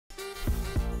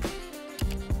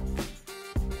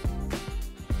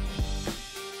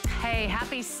Hey,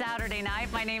 happy Saturday night.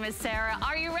 My name is Sarah.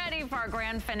 Are you ready for our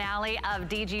grand finale of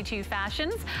DG2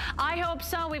 Fashions? I hope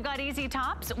so. We've got easy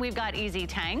tops, we've got easy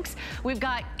tanks, we've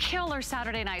got killer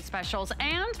Saturday night specials,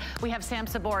 and we have Sam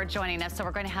Sabor joining us, so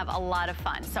we're going to have a lot of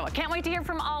fun. So I can't wait to hear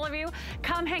from all of you.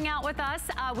 Come hang out with us.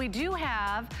 We do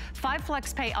have 5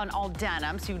 flex pay on all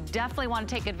denim, so you definitely want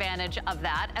to take advantage of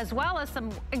that, as well as some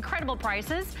incredible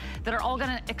prices that are all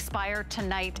going to expire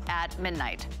tonight at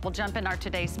midnight. We'll jump in our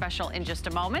today's special in just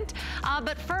a moment.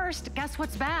 But first, guess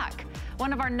what's back?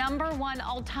 One of our #1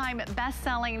 all-time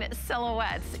best-selling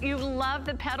silhouettes. You love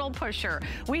the pedal pusher.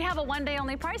 We have a one-day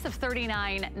only price of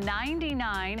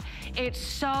 $39.99. It's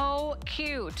so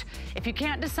cute. If you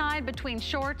can't decide between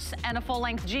shorts and a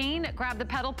full-length jean, grab the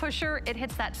pedal pusher. It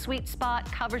hits that sweet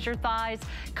spot, covers your thighs,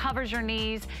 covers your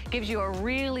knees, gives you a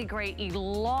really great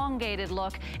elongated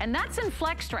look. And that's in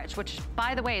flex stretch, which,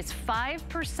 by the way, is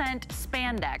 5%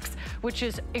 spandex, which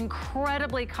is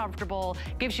incredibly comfortable,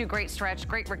 gives you great stretch,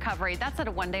 great recovery. That's at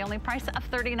a one-day only price of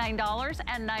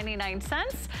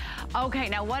 $39.99. Okay,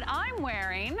 now what I'm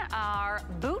wearing are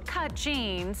bootcut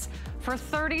jeans for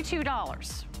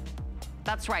 $32.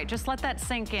 That's right, just let that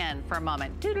sink in for a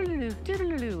moment. Doo-doo-doo-doo,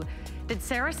 doo-doo-doo-doo. Did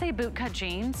Sarah say bootcut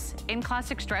jeans in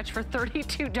classic stretch for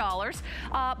 $32?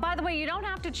 By the way, you don't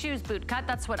have to choose bootcut.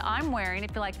 That's what I'm wearing.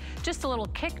 If you like just a little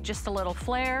kick, just a little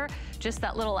flare, just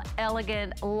that little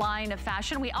elegant line of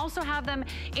fashion. We also have them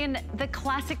in the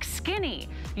classic skinny.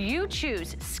 You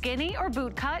choose skinny or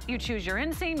bootcut. You choose your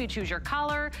inseam, you choose your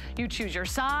color, you choose your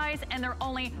size, and they're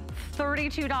only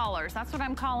 $32. That's what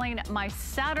I'm calling my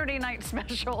Saturday night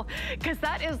special, because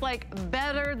that is like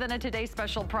better than a Today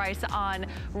Special price on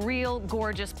real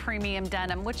gorgeous premium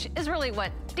denim, which is really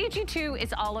what DG2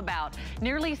 is all about.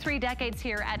 Nearly 3 decades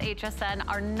here at HSN,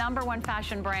 our #1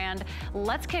 fashion brand.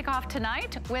 Let's kick off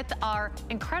tonight with our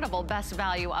incredible best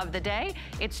value of the day.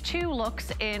 It's 2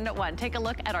 looks in 1. Take a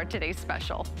look at our Today's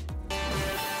Special.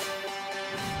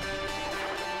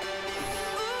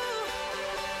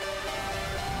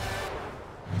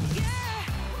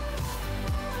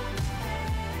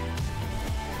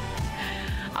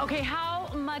 Okay, how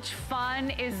much fun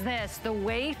is this? The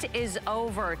wait is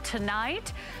over.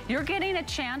 Tonight, you're getting a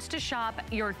chance to shop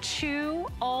your 2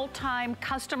 all-time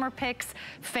customer picks,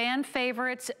 fan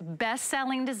favorites,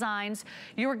 best-selling designs.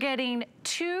 You're getting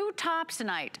 2 tops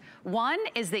tonight. One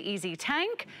is the easy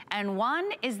tank, and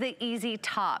one is the easy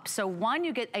top. So one,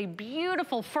 you get a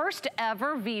beautiful first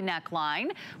ever V-neck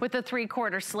line with a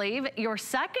 3/4 sleeve. Your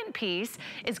second piece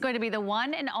is going to be the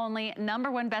one and only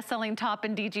 #1 best-selling top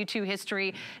in DG2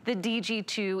 history, the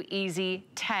DG2 Easy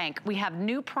Tank. We have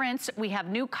new prints, we have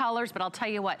new colors, but I'll tell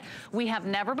you what, we have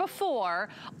never before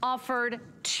offered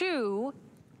 2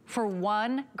 for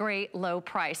one great low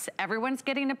price. Everyone's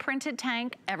getting a printed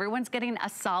tank. Everyone's getting a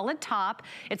solid top.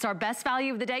 It's our best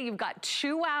value of the day. You've got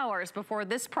 2 hours before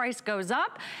this price goes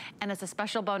up. And as a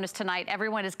special bonus tonight,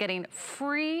 everyone is getting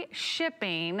free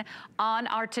shipping on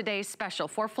our Today's Special.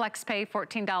 For flex pay,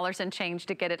 $14 and change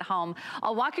to get it home.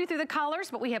 I'll walk you through the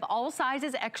colors, but we have all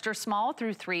sizes, extra small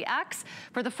through 3X.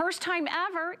 For the first time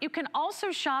ever, you can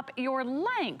also shop your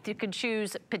length. You can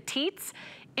choose petites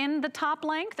in the top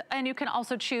length, and you can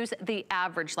also choose the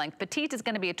average length. Petite is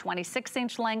going to be a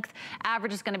 26-inch length,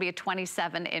 average is going to be a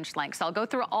 27-inch length. So I'll go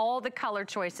through all the color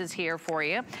choices here for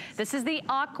you. This is the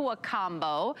aqua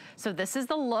combo. So this is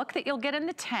the look that you'll get in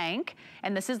the tank,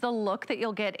 and this is the look that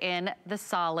you'll get in the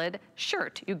solid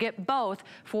shirt. You get both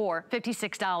for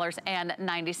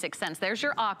 $56.96. There's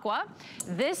your aqua.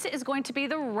 This is going to be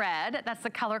the red. That's the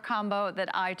color combo that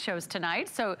I chose tonight.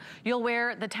 So you'll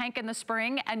wear the tank in the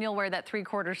spring, and you'll wear that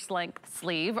 3/4 length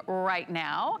sleeve right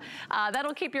now.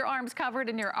 That'll keep your arms covered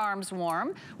and your arms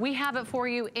warm. We have it for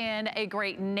you in a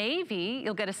great navy.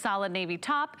 You'll get a solid navy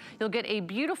top. You'll get a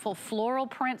beautiful floral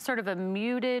print, sort of a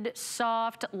muted,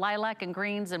 soft lilac and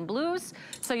greens and blues.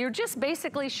 So you're just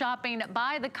basically shopping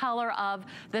by the color of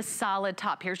the solid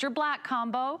top. Here's your black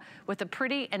combo with a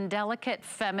pretty and delicate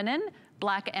feminine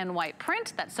black and white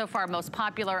print. That's so far most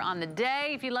popular on the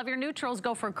day. If you love your neutrals,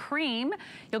 go for cream.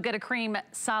 You'll get a cream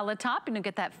solid top, and you'll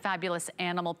get that fabulous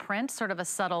animal print, sort of a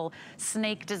subtle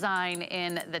snake design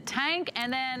in the tank.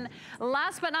 And then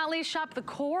last but not least, shop the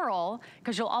coral,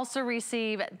 because you'll also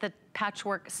receive the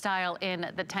patchwork style in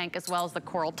the tank as well as the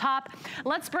coral top.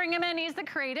 Let's bring him in. He's the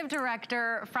creative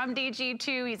director from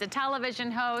DG2. He's a television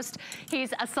host.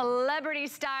 He's a celebrity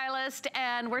stylist,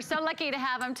 and we're so lucky to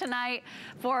have him tonight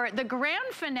for the grand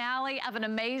finale of an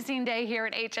amazing day here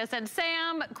at HSN.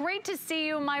 Sam, great to see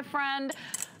you, my friend.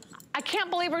 I can't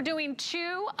believe we're doing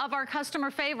 2 of our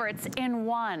customer favorites in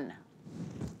 1.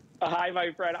 Hi,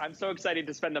 my friend. I'm so excited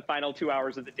to spend the final 2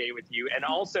 hours of the day with you, and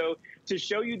also to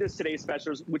show you this today's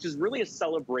special, which is really a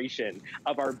celebration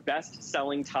of our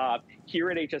best-selling top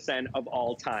here at HSN of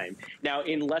all time. Now,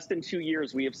 in less than 2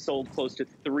 years, we have sold close to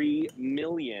 3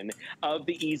 million of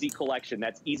the Easy collection.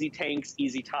 That's Easy tanks,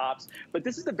 Easy tops, but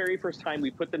this is the very first time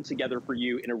we put them together for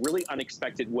you in a really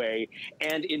unexpected way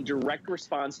and in direct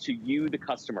response to you, the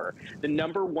customer. The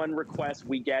 #1 request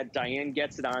we get, Diane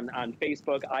gets it on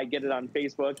Facebook, I get it on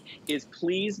Facebook, is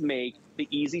please make the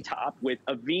Easy top with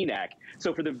a V-neck.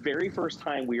 So for the very first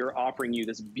time, we are offering you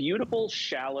this beautiful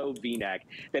shallow V-neck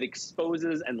that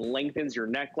exposes and lengthens your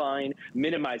neckline,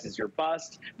 minimizes your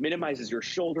bust, minimizes your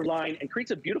shoulder line, and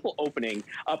creates a beautiful opening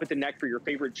up at the neck for your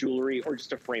favorite jewelry or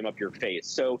just to frame up your face.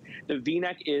 So the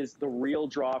V-neck is the real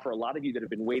draw for a lot of you that have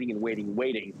been waiting and waiting and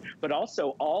waiting, but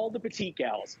also all the petite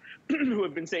gals who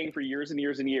have been saying for years and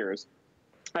years and years,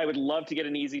 I would love to get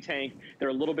an Easy tank. They're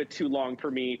a little bit too long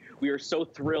for me. We are so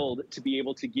thrilled to be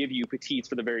able to give you petites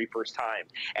for the very first time.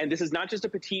 And this is not just a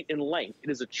petite in length. It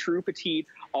is a true petite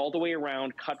all the way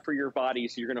around, cut for your body.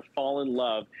 So you're going to fall in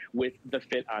love with the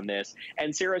fit on this.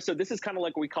 And Sarah, so this is kind of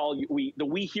like what we call the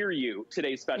We Hear You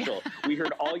Today special. We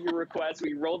heard all your requests.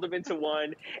 We rolled them into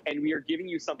one, and we are giving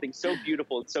you something so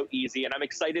beautiful and so easy. And I'm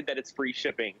excited that it's free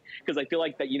shipping, because I feel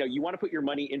like that, you want to put your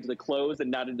money into the clothes and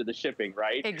not into the shipping,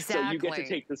 right? Exactly. So you get to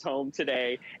take this home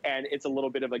today, and it's a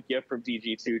little bit of a gift from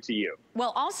DG2 to you.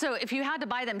 Well, also, if you had to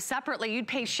buy them separately, you'd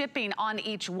pay shipping on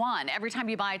each one. Every time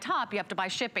you buy a top, you have to buy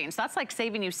shipping. So that's like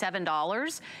saving you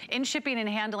 $7 in shipping and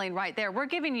handling right there. We're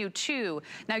giving you 2.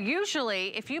 Now,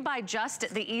 usually, if you buy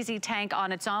just the Easy tank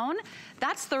on its own,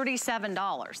 that's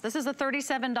 $37. This is a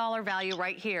 $37 value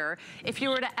right here. If you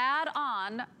were to add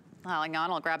on, hang on,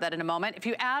 I'll grab that in a moment. If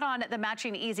you add on the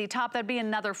matching Easy top, that'd be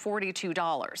another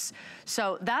 $42.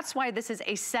 So that's why this is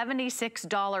a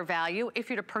 $76 value if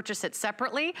you're to purchase it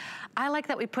separately. I like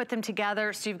that we put them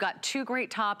together, so you've got 2 great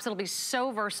tops. It'll be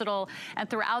so versatile, and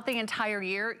throughout the entire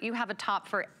year, you have a top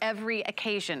for every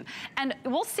occasion. And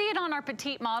we'll see it on our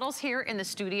petite models here in the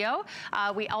studio.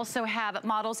 We also have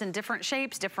models in different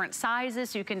shapes, different sizes,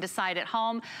 so you can decide at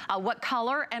home what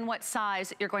color and what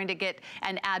size you're going to get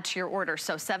and add to your order.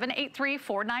 So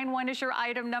 783-491 is your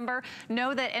item number.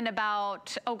 Know that in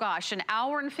about, oh gosh, an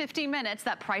hour and 50 minutes,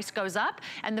 that price goes up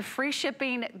and the free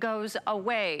shipping goes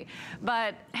away.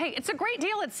 But hey, it's a great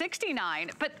deal at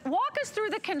 $69. But walk us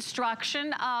through the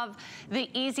construction of the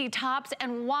Easy tops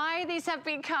and why these have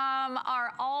become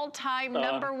our all-time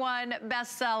 #1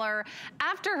 bestseller.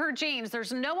 After her jeans,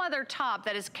 there's no other top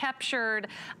that has captured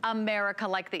America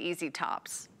like the Easy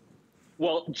tops.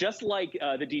 Well, just like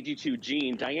the DG2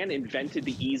 jean, Diane invented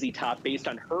the Easy top based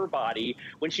on her body.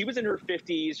 When she was in her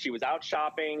 50s, she was out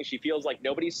shopping. She feels like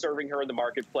nobody's serving her in the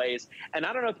marketplace. And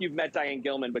I don't know if you've met Diane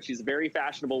Gilman, but she's a very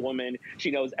fashionable woman.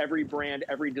 She knows every brand,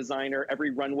 every designer,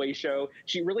 every runway show.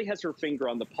 She really has her finger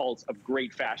on the pulse of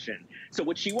great fashion. So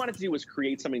what she wanted to do was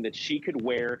create something that she could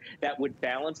wear that would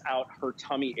balance out her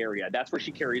tummy area. That's where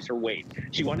she carries her weight.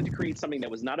 She wanted to create something that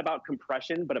was not about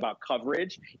compression, but about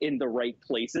coverage in the right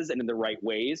places and in the right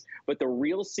ways. But the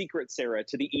real secret, Sarah,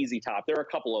 to the Easy top, there are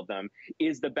a couple of them,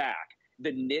 is the back.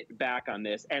 The knit back on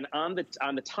this, and on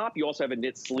the top you also have a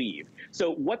knit sleeve.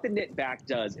 So what the knit back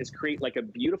does is create like a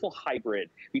beautiful hybrid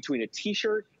between a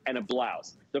t-shirt and a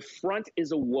blouse. The front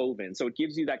is a woven, so it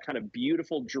gives you that kind of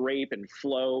beautiful drape and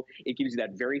flow. It gives you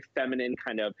that very feminine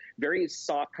kind of, very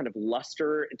soft kind of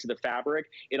luster into the fabric.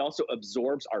 It also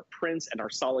absorbs our prints and our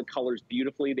solid colors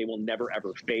beautifully. They will never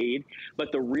ever fade.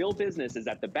 But the real business is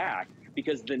at the back,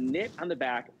 because the knit on the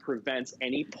back prevents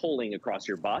any pulling across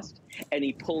your bust,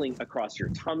 any pulling across your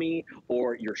tummy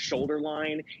or your shoulder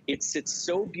line. It sits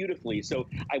so beautifully. So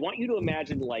I want you to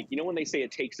imagine, like, when they say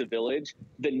it takes a village,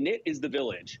 the knit is the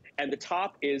village and the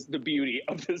top is the beauty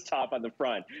of this top on the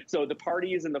front. So the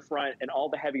party is in the front and all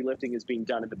the heavy lifting is being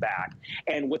done in the back.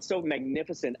 And what's so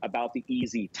magnificent about the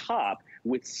Easy top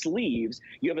with sleeves,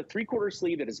 you have a 3/4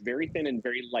 sleeve that is very thin and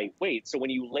very lightweight. So when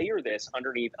you layer this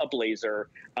underneath a blazer,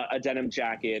 a denim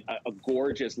jacket, a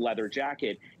gorgeous leather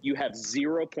jacket, you have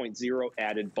 0.0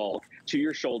 added bulk to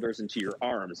your shoulders and to your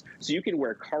arms. So you can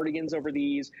wear cardigans over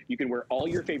these, you can wear all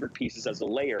your favorite pieces as a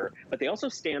layer, but they also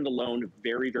stand alone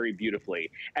very, very beautifully.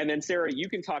 And then Sarah, you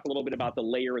can talk a little bit about the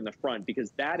layer in the front,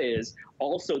 because that is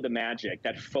also the magic.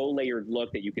 That faux layered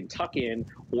look that you can tuck in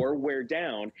or wear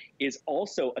down is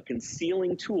also a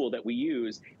concealing tool that we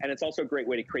use, and it's also a great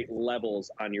way to create levels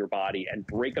on your body and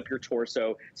break up your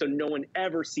torso so no one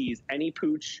ever sees any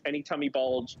pooch, any tummy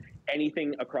bulge,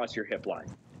 anything across your hip line.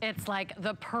 It's like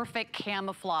the perfect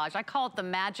camouflage. I call it the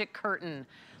magic curtain.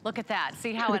 Look at that.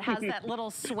 See how it has that little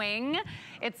swing?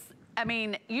 I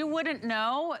mean, you wouldn't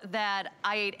know that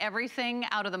I ate everything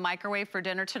out of the microwave for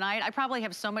dinner tonight. I probably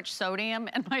have so much sodium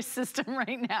in my system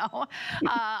right now.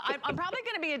 I'm probably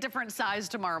gonna be a different size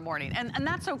tomorrow morning, and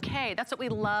that's okay. That's what we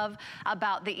love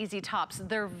about the Easy Tops.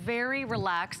 They're very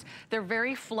relaxed, they're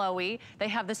very flowy. They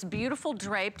have this beautiful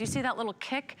drape. Do you see that little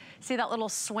kick? See that little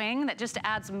swing that just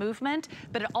adds movement?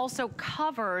 But it also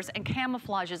covers and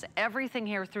camouflages everything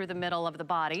here through the middle of the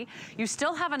body. You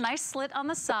still have a nice slit on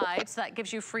the side, so that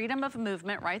gives you freedom of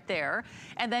movement right there.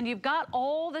 And then you've got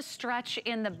all the stretch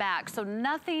in the back, so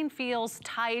nothing feels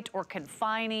tight or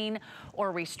confining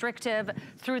or restrictive.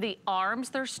 Through the arms,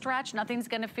 they're stretched. Nothing's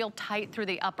gonna feel tight through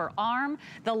the upper arm.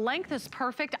 The length is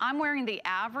perfect. I'm wearing the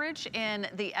average in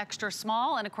the extra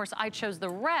small, and of course I chose the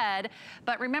red,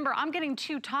 but remember, I'm getting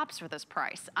 2 tops for this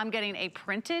price. I'm getting a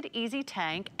printed Easy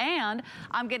Tank, and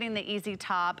I'm getting the Easy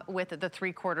Top with the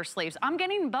 3/4 sleeves. I'm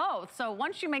getting both, so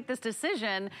once you make this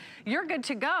decision, you're good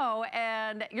to go,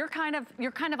 and you're kind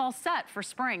of all set for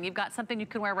spring. You've got something you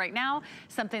can wear right now,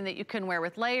 something that you can wear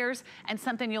with layers, and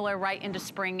something you'll wear right into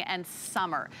spring and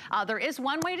summer. There is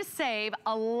one way to save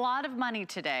a lot of money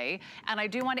today, and I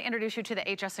do want to introduce you to the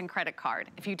HSN credit card.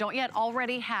 If you don't yet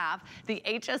already have the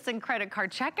HSN credit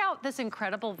card, check out this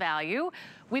incredible value.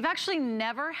 We've actually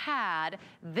never had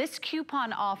this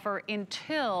coupon offer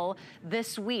until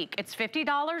this week. It's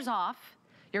 $50 off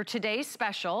your today's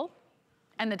special.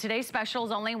 And the today's special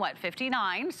is only, what,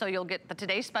 $59? So you'll get the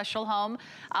today's special home,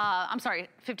 I'm sorry,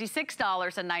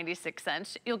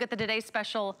 $56.96. You'll get the today's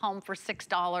special home for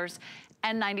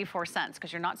 $6.94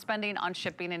 because you're not spending on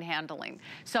shipping and handling.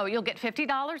 So you'll get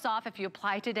 $50 off if you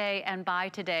apply today and buy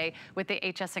today with the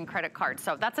HSN credit card.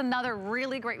 So that's another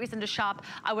really great reason to shop.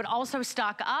 I would also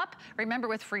stock up. Remember,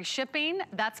 with free shipping,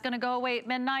 that's gonna go away at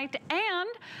midnight. And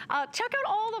check out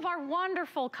all of our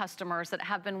wonderful customers that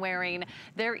have been wearing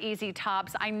their Easy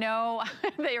Tops. I know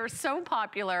they are so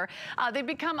popular. They've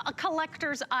become a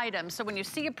collector's item. So when you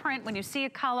see a print, when you see a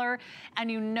color, and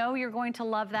you know you're going to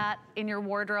love that in your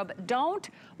wardrobe, don't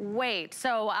wait.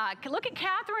 So look at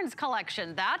Catherine's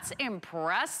collection. That's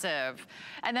impressive.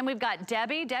 And then we've got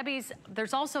Debbie.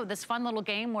 There's also this fun little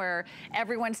game where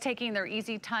everyone's taking their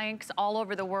Easy Tanks all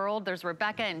over the world. There's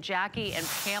Rebecca and Jackie and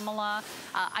Pamela.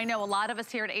 I know a lot of us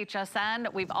here at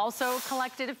HSN, we've also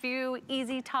collected a few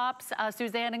Easy Tops,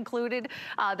 Suzanne included.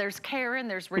 There's Karen,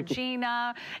 there's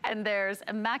Regina, and there's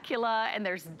Immacula, and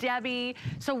there's Debbie.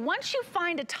 So once you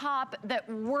find a top that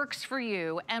works for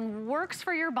you and works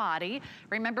for your body,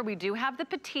 remember we do have the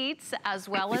petites as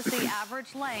well as the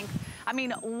average length. I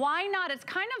mean, why not? It's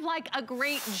kind of like a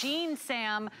great jean,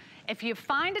 Sam. If you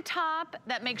find a top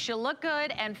that makes you look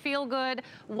good and feel good,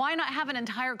 why not have an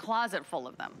entire closet full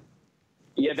of them?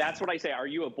 Yeah, that's what I say. Are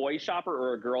you a boy shopper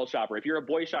or a girl shopper? If you're a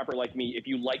boy shopper like me, if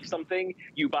you like something,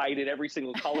 you buy it in every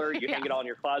single color, you hang it all in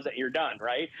your closet, and you're done,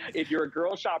 right? If you're a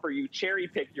girl shopper, you cherry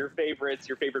pick your favorites,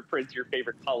 your favorite prints, your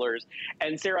favorite colors.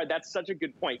 And Sarah, that's such a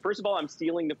good point. First of all, I'm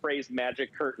stealing the phrase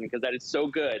magic curtain because that is so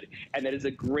good, and that is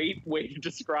a great way to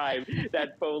describe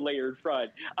that faux layered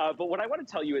front. But what I want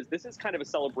to tell you is this is kind of a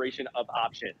celebration of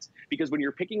options, because when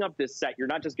you're picking up this set, you're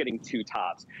not just getting 2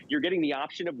 tops. You're getting the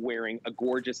option of wearing a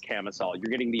gorgeous camisole. You're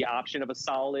getting the option of a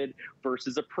solid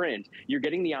versus a print. You're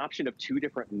getting the option of 2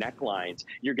 different necklines.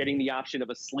 You're getting the option of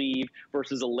a sleeve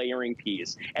versus a layering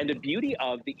piece. And the beauty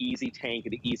of the Easy Tank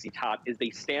and the Easy Top is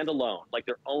they stand alone, like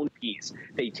their own piece.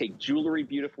 They take jewelry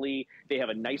beautifully. They have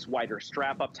a nice wider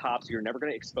strap up top, so you're never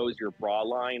going to expose your bra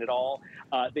line at all.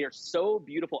 They are so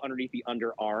beautiful underneath the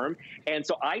underarm. And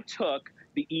so I took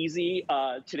the Easy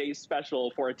Today's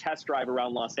Special for a test drive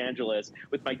around Los Angeles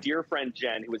with my dear friend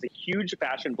Jen, who is a huge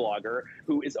fashion blogger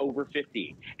who is over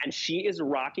 50. And she is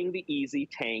rocking the Easy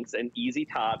Tanks and Easy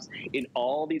Tops in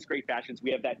all these great fashions. We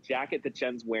have that jacket that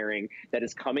Jen's wearing that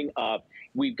is coming up.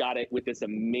 We've got it with this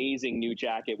amazing new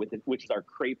jacket, which is our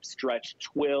crepe stretch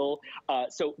twill.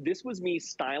 So this was me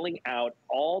styling out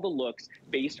all the looks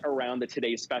based around the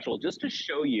Today's Special, just to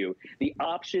show you the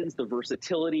options, the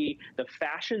versatility, the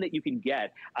fashion that you can get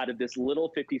out of this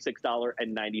little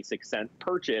 $56.96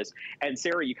 purchase. And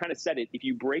Sarah, you kind of said it, if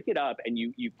you break it up and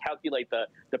you calculate the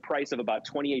price of about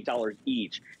 $28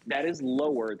 each, that is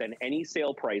lower than any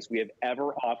sale price we have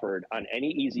ever offered on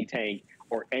any Easy Tank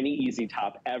or any Easy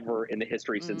Top ever in the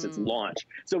history since its launch.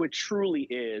 So it truly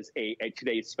is a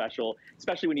Today's Special,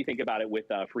 especially when you think about it with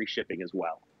free shipping as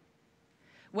well.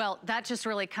 Well, that just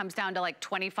really comes down to like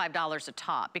 $25 a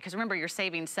top, because remember, you're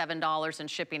saving $7 in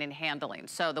shipping and handling.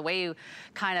 So the way you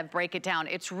kind of break it down,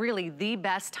 it's really the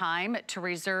best time to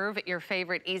reserve your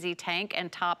favorite easy tank and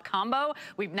top combo.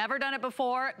 We've never done it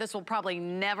before. This will probably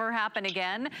never happen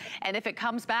again. And if it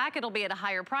comes back, it'll be at a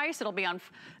higher price. It'll be on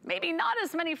maybe not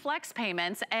as many flex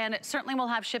payments, and it certainly will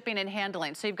have shipping and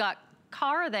handling. So you've got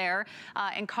Cara there,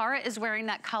 and Cara is wearing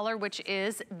that color, which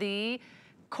is the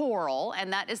coral,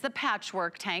 and that is the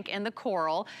patchwork tank in the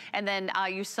coral. And then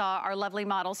you saw our lovely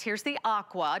models. Here's the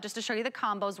aqua, just to show you the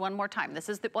combos one more time. This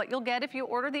is what you'll get if you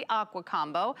order the aqua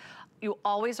combo. You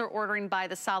always are ordering by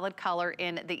the solid color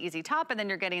in the easy top, and then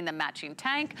you're getting the matching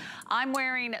tank. I'm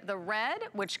wearing the red,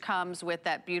 which comes with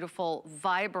that beautiful,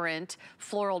 vibrant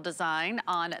floral design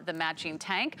on the matching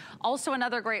tank. Also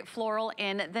another great floral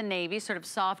in the navy, sort of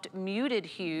soft, muted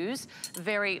hues,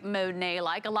 very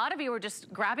Monet-like. A lot of you are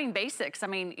just grabbing basics. I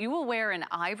mean, you will wear an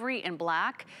ivory and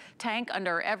black tank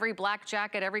under every black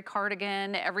jacket, every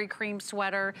cardigan, every cream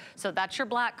sweater. So that's your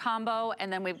black combo.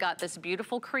 And then we've got this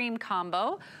beautiful cream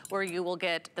combo where you will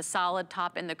get the solid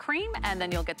top in the cream, and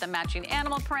then you'll get the matching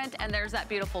animal print, and there's that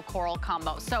beautiful coral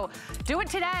combo. So do it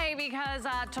today, because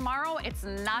tomorrow it's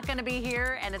not gonna be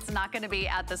here, and it's not gonna be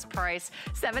at this price.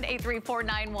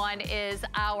 783-491 is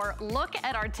our look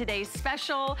at our today's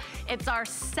special. It's our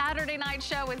Saturday night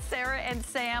show with Sarah and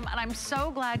Sam, and I'm so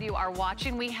glad you are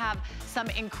watching. We have some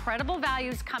incredible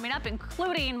values coming up,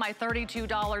 including my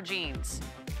 $32 jeans.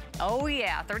 Oh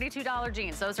yeah, $32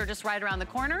 jeans. Those are just right around the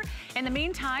corner. In the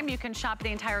meantime, you can shop the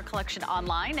entire collection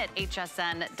online at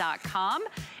hsn.com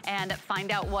and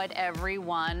find out what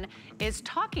everyone is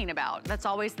talking about. That's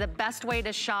always the best way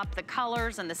to shop the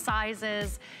colors and the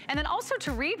sizes, and then also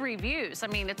to read reviews. I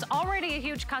mean, it's already a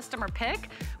huge customer pick,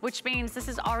 which means this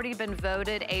has already been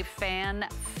voted a fan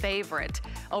favorite.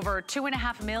 Over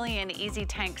 2.5 million easy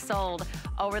tanks sold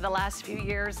over the last few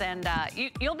years, and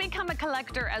you'll become a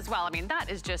collector as well. I mean, that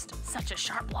is just such a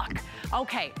sharp look.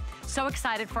 Okay, so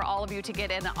excited for all of you to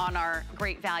get in on our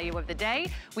great value of the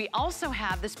day. We also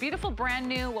have this beautiful brand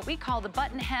new, what we call the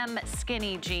button hem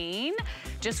skinny jean.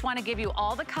 Just want to give you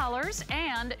all the colors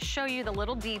and show you the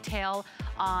little detail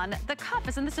on the cuff.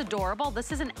 Isn't this adorable?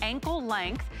 This is an ankle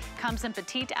length, comes in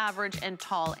petite, average, and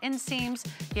tall inseams.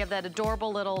 You have that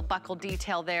adorable little buckle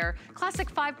detail there. Classic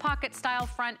 5-pocket style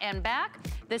front and back.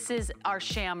 This is our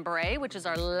chambray, which is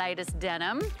our lightest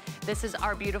denim. This is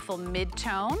our beautiful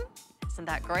mid-tone. Isn't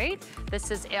that great?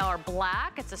 This is our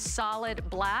black. It's a solid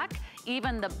black.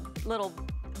 Even the little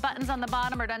buttons on the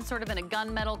bottom are done sort of in a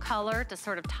gunmetal color to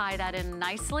sort of tie that in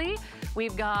nicely.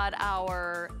 We've got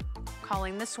our,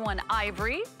 calling this one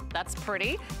ivory. That's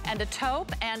pretty. And a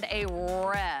taupe and a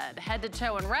red. Head to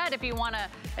toe in red. If you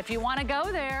wanna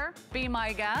go there, be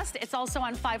my guest. It's also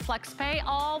on 5 flex pay,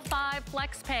 all 5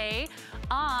 flex pay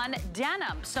on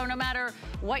denim. So no matter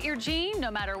what your jean, no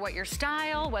matter what your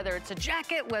style, whether it's a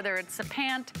jacket, whether it's a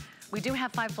pant, we do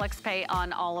have 5 flex pay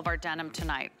on all of our denim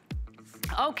tonight.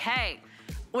 Okay.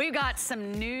 We've got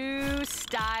some new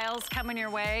styles coming your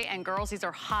way, and girls, these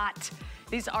are hot.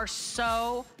 These are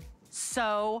so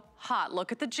hot.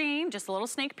 Look at the jean, just a little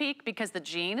sneak peek, because the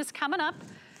jean is coming up.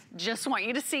 Just want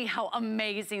you to see how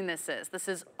amazing this is. This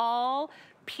is all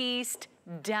pieced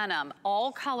denim,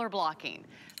 all color blocking,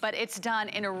 but it's done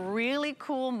in a really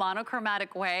cool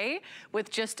monochromatic way with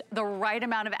just the right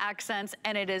amount of accents,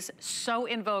 and it is so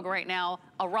in vogue right now.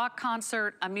 A rock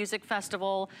concert, a music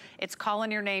festival, it's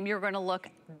calling your name. You're gonna look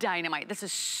dynamite. This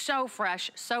is so fresh,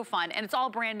 so fun, and it's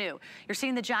all brand new. You're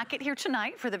seeing the jacket here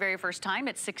tonight for the very first time.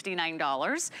 It's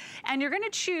 $69, and you're gonna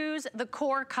choose the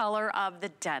core color of the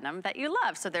denim that you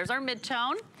love. So there's our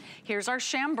mid-tone, here's our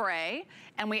chambray,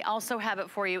 and we also have it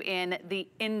for you in the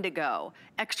indigo.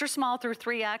 Extra small through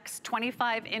 3X,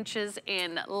 25 inches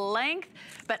in length.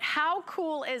 But how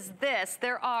cool is this?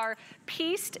 There are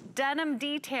pieced denim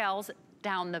details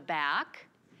down the back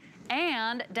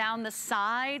and down the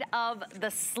side of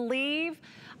the sleeve.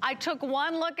 I took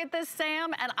one look at this,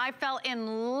 Sam, and I fell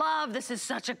in love. This is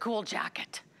such a cool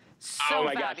jacket. So oh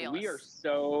my fabulous. gosh, we are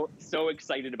so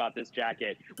excited about this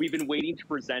jacket. We've been waiting to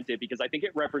present it because I think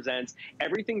it represents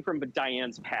everything from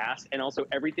Diane's past and also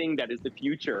everything that is the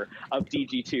future of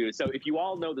DG2. So if you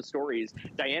all know the stories,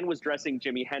 Diane was dressing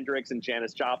Jimi Hendrix and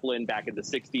Janis Joplin back in the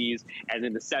 60s and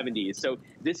in the 70s. So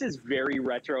this is very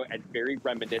retro and very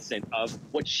reminiscent of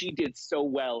what she did so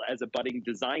well as a budding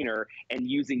designer and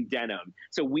using denim.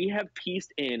 So we have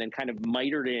pieced in and kind of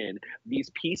mitered in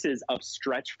these pieces of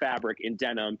stretch fabric in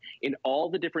denim in all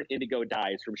the different indigo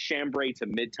dyes, from chambray to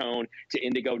mid-tone to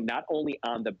indigo, not only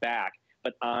on the back,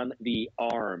 but on the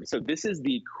arm. So this is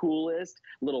the coolest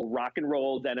little rock and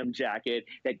roll denim jacket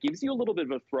that gives you a little bit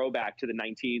of a throwback to the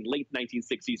late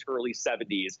 1960s, early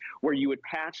 70s, where you would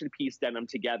patch and piece denim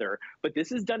together. But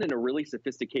this is done in a really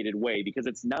sophisticated way because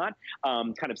it's not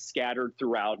kind of scattered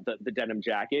throughout the denim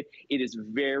jacket. It is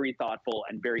very thoughtful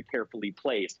and very carefully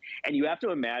placed. And you have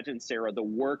to imagine, Sarah, the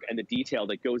work and the detail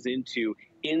that goes into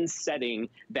insetting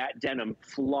that denim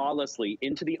flawlessly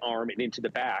into the arm and into the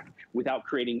back without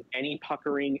creating any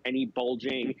puckering, any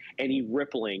bulging, any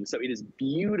rippling. So it is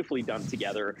beautifully done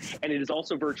together. And it is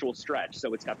also virtual stretch.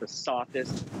 So it's got the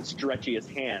softest,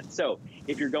 stretchiest hand. So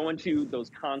if you're going to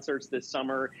those concerts this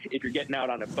summer, if you're getting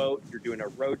out on a boat, you're doing a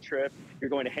road trip, you're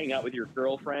going to hang out with your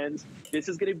girlfriends, this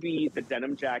is going to be the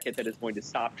denim jacket that is going to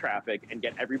stop traffic and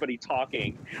get everybody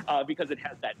talking because it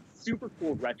has that super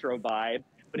cool retro vibe,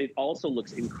 but it also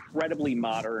looks incredibly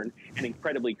modern and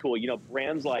incredibly cool. You know,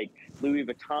 brands like Louis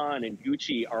Vuitton and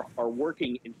Gucci are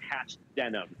working in patched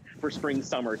denim for spring,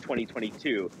 summer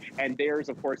 2022. And theirs,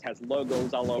 of course, has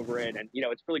logos all over it. And, you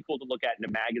know, it's really cool to look at in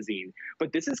a magazine.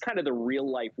 But this is kind of the real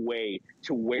life way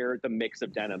to wear the mix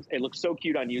of denims. It looks so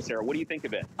cute on you, Sarah. What do you think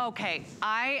of it? Okay,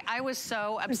 I was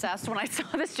so obsessed when I saw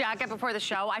this jacket before the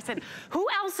show. I said, who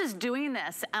else is doing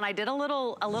this? And I did a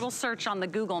little search on the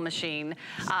Google machine.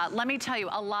 Let me tell you,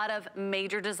 a lot of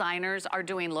major designers are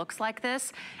doing looks like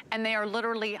this, and they are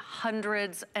literally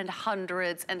hundreds and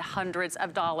hundreds and hundreds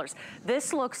of dollars.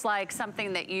 This looks like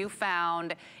something that you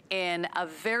found in a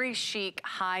very chic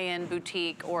high-end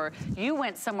boutique, or you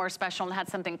went somewhere special and had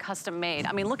something custom made.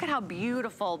 I mean, look at how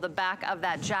beautiful the back of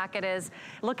that jacket is.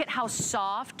 Look at how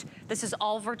soft. This is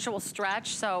all virtual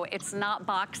stretch, so it's not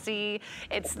boxy,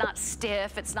 it's not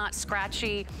stiff, it's not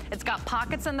scratchy. It's got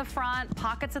pockets in the front,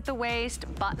 pockets at the waist,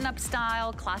 button-up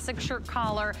style, classic shirt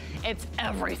collar. It's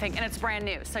everything, and it's brand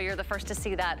new. So you're the first to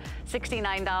see that.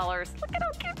 $69. Look at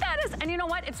how cute that is. And you know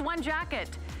what? It's one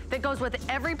jacket that goes with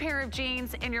every pair of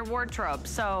jeans in your wardrobe.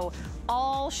 So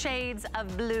all shades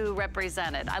of blue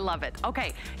represented. I love it.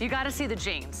 Okay, you gotta see the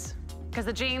jeans, because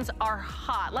the jeans are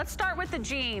hot. Let's start with the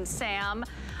jeans, Sam.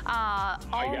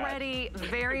 Already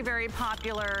very, very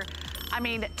popular. I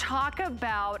mean, talk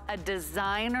about a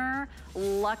designer,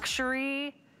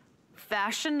 luxury,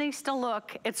 fashionista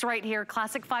look. It's right here,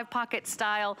 classic 5-pocket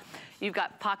style. You've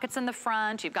got pockets in the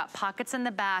front, you've got pockets in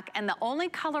the back, and the only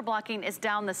color blocking is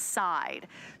down the side.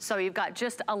 So you've got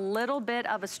just a little bit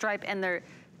of a stripe, and the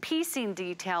piecing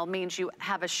detail means you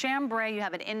have a chambray, you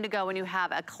have an indigo, and you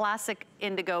have a classic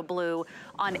indigo blue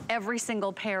on every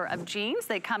single pair of jeans.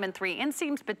 They come in 3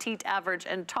 inseams, petite, average,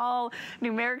 and tall,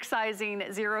 numeric sizing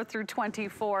 0 through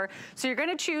 24. So you're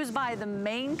gonna choose by the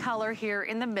main color here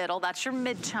in the middle. That's your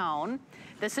mid-tone.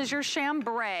 This is your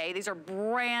chambray. These are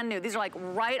brand new. These are like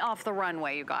right off the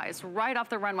runway, you guys, right off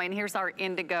the runway. And here's our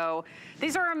indigo.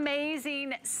 These are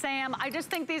amazing, Sam. I just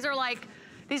think these are like,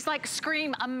 these like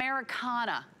scream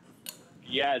Americana.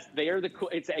 Yes, they are the cool.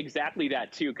 It's exactly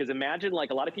that too. Because imagine,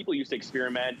 like, a lot of people used to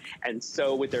experiment and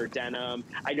sew with their denim.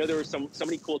 I know there were so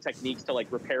many cool techniques to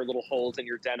like repair little holes in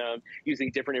your denim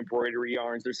using different embroidery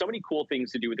yarns. There's so many cool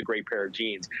things to do with a great pair of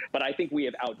jeans. But I think we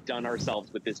have outdone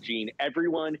ourselves with this jean.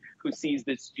 Everyone who sees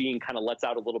this jean kind of lets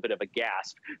out a little bit of a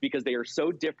gasp because they are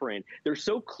so different. They're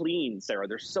so clean, Sarah.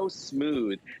 They're so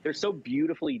smooth. They're so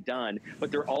beautifully done. But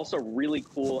they're also really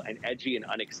cool and edgy and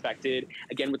unexpected.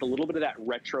 Again, with a little bit of that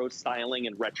retro styling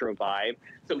and retro vibe.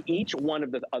 So each one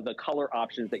of the color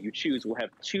options that you choose will have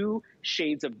 2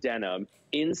 shades of denim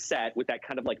inset with that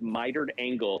kind of like mitered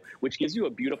angle, which gives you a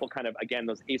beautiful kind of, again,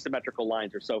 those asymmetrical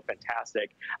lines are so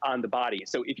fantastic on the body.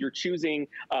 So if you're choosing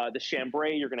the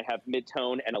chambray, you're going to have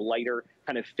mid-tone and a lighter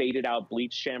kind of faded out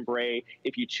bleach chambray.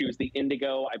 If you choose the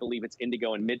indigo, I believe it's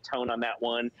indigo and mid-tone on that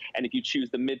one. And if you choose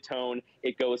the mid-tone,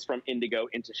 it goes from indigo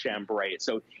into chambray.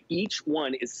 So each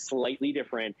one is slightly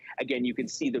different. Again, you can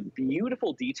see the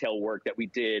beautiful detail work that we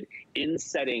did in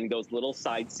setting those little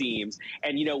side seams.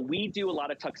 And, you know, we do a lot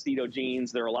of tuxedo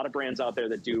jeans. There are a lot of brands out there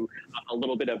that do a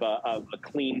little bit of a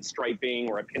clean striping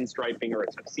or a pin striping or a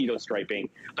tuxedo striping.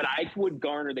 But I would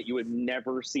garner that you had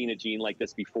never seen a jean like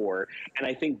this before. And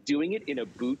I think doing it in a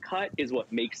boot cut is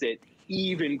what makes it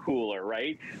even cooler,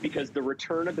 right? Because the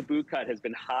return of the boot cut has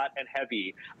been hot and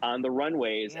heavy on the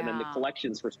runways and then the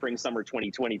collections for spring, summer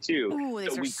 2022. Ooh,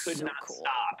 so we could not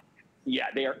stop. Yeah,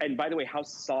 they are. And by the way, how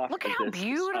soft. Look at how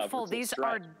beautiful these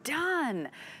are done.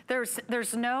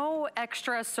 There's no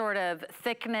extra sort of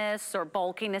thickness or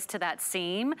bulkiness to that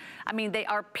seam. I mean, they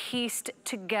are pieced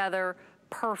together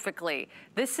perfectly.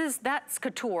 That's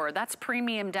couture, that's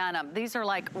premium denim. These are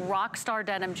like rock star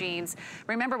denim jeans.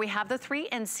 Remember, we have the 3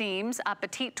 inseams,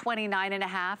 petite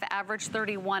 29.5, average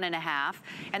 31.5,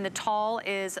 and the tall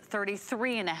is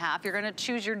 33.5. You're gonna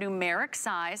choose your numeric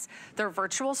size. They're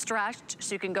virtual stretched,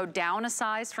 so you can go down a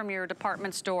size from your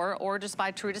department store or just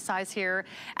buy true to size here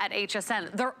at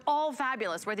HSN. They're all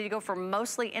fabulous, whether you go for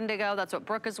mostly indigo, that's what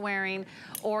Brooke is wearing,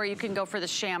 or you can go for the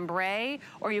chambray,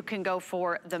 or you can go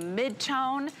for the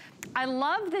mid-tone. I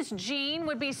love this jean,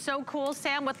 would be so cool,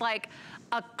 Sam, with like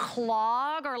a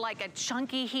clog or like a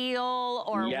chunky heel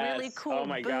or a really cool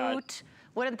boot. God.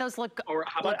 Wouldn't those look Or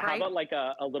how about like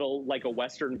a little, like a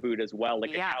Western boot as well?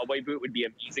 Like a cowboy boot would be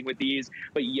amazing with these.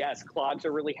 But yes, clogs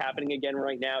are really happening again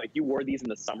right now. If you wore these in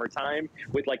the summertime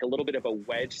with like a little bit of a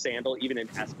wedge sandal, even an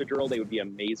espadrille, they would be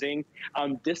amazing.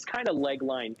 This kind of leg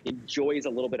line enjoys a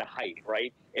little bit of height,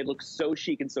 right? It looks so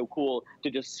chic and so cool to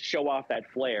just show off that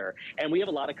flare. And we have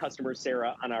a lot of customers,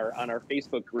 Sarah, on our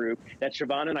Facebook group that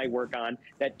Siobhan and I work on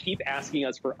that keep asking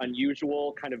us for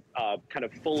unusual kind of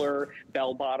fuller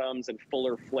bell bottoms and fuller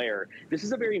flare. This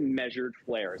is a very measured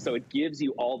flare, so it gives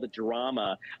you all the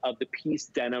drama of the piece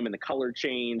denim and the color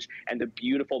change and the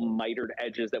beautiful mitered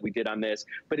edges that we did on this.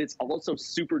 But it's also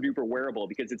super duper wearable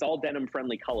because it's all denim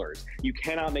friendly colors. You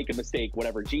cannot make a mistake.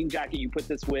 Whatever jean jacket you put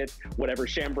this with, whatever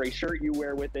chambray shirt you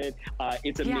wear with it,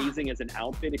 it's amazing as an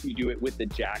outfit if you do it with the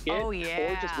jacket. Oh yeah.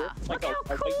 Or just wear like Look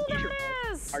how cool that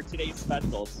is. Our today's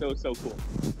special. So cool.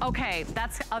 Okay,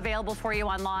 that's available for you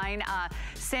online.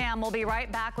 Sam, we'll be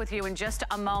right back with you in just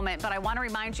a moment, but I want to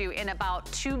remind you, in about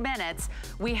 2 minutes,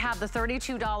 we have the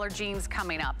 $32 jeans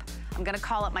coming up. I'm gonna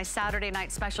call it my Saturday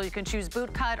night special. You can choose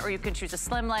boot cut or you can choose a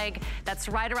slim leg. That's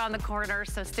right around the corner,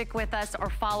 so stick with us or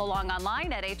follow along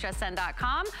online at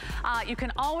hsn.com. You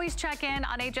can always check in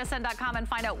on hsn.com and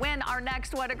find out when our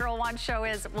next What a Girl Wants show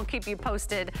is. We'll keep you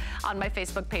posted on my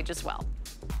Facebook page as well.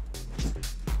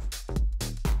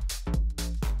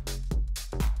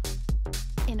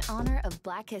 In honor of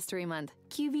Black History Month,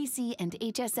 QVC and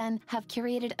HSN have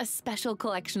curated a special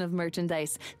collection of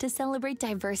merchandise to celebrate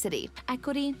diversity,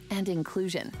 equity, and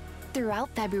inclusion. Throughout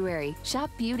February, shop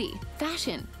beauty,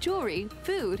 fashion, jewelry,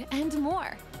 food, and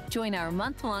more. Join our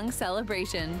month-long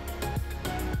celebration.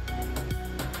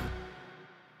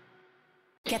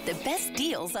 Get the best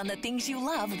deals on the things you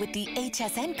love with the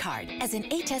HSN card. As an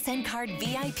HSN card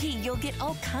VIP, you'll get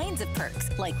all kinds of perks,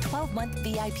 like 12-month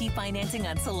VIP financing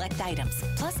on select items,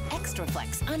 plus extra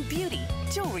flex on beauty,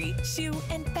 jewelry, shoe,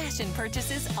 and fashion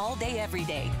purchases all day, every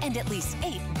day. And at least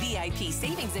 8 VIP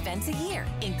savings events a year.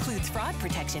 Includes fraud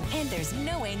protection, and there's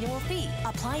no annual fee.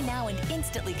 Apply now and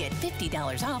instantly get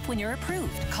 $50 off when you're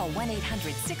approved. Call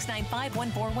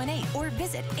 1-800-695-1418 or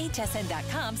visit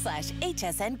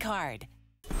hsn.com/HSN card.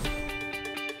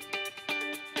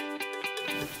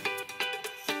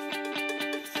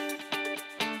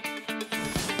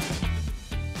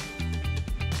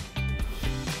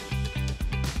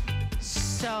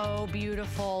 So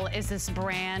beautiful is this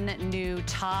brand new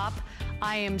top.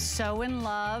 I am so in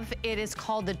love. It is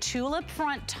called the Tulip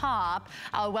Front Top.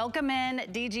 Welcome in,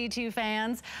 DG2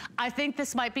 fans. I think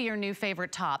this might be your new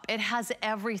favorite top. It has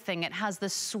everything. It has the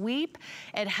sweep.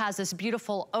 It has this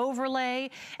beautiful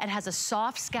overlay. It has a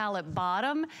soft scallop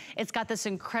bottom. It's got this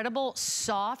incredible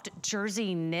soft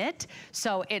jersey knit.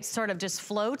 So it sort of just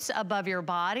floats above your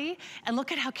body. And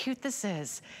look at how cute this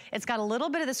is. It's got a little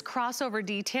bit of this crossover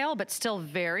detail, but still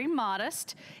very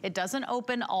modest. It doesn't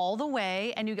open all the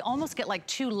way, and you almost get like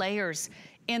 2 layers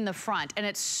in the front, and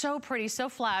it's so pretty, so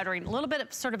flattering. A little bit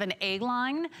of sort of an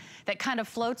A-line that kind of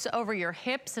floats over your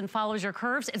hips and follows your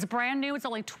curves. It's brand new. It's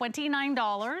only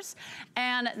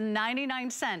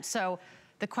 $29.99. So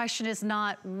the question is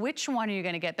not which one are you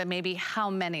gonna get, but maybe how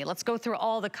many. Let's go through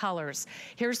all the colors.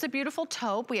 Here's the beautiful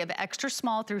taupe. We have extra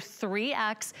small through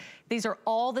 3X. These are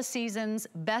all the season's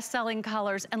best-selling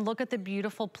colors, and look at the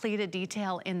beautiful pleated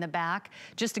detail in the back,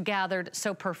 just gathered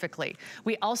so perfectly.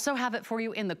 We also have it for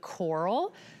you in the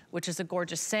coral, which is a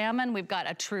gorgeous salmon. We've got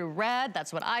a true red,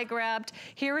 that's what I grabbed.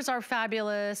 Here's our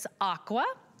fabulous aqua.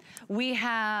 We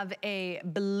have a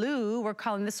blue, we're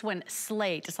calling this one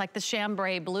slate. It's like the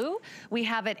chambray blue. We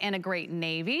have it in a great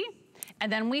navy.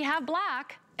 And then we have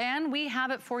black, and we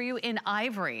have it for you in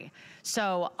ivory.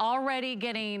 So already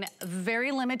getting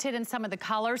very limited in some of the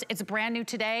colors. It's brand new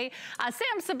today.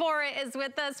 Sam Sabora is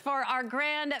with us for our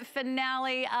grand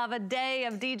finale of a day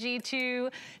of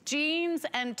DG2 jeans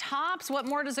and tops. What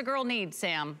more does a girl need,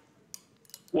 Sam?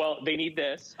 Well, they need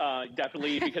this,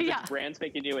 definitely, because Yeah. it's brands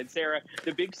making new. And Sarah,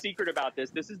 the big secret about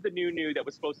this is the new that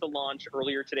was supposed to launch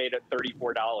earlier today at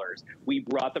 $34. We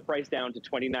brought the price down to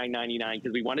 $29.99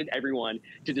 because we wanted everyone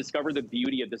to discover the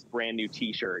beauty of this brand new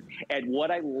t-shirt. And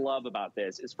what I love about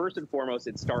this is, first and foremost,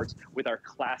 it starts with our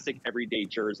classic everyday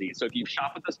jersey. So if you've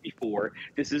shopped with us before,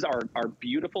 this is our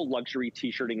beautiful luxury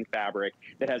t-shirting fabric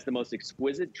that has the most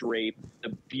exquisite drape, a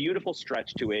beautiful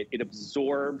stretch to it. It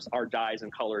absorbs our dyes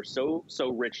and colors so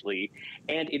richly,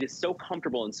 and it is so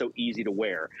comfortable and so easy to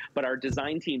wear. But our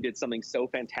design team did something so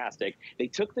fantastic. They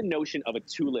took the notion of a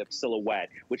tulip silhouette,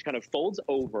 which kind of folds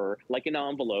over like an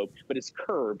envelope, but is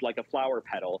curved like a flower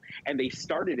petal, and they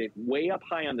started it way up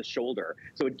high on the shoulder.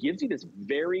 So it gives you this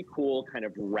very cool kind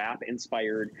of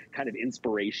wrap-inspired kind of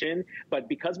inspiration. But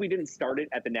because we didn't start it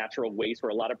at the natural waist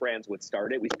where a lot of brands would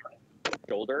start it, we started at the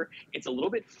shoulder. It's a little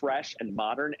bit fresh and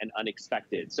modern and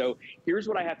unexpected. So here's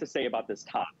what I have to say about this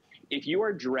top. If you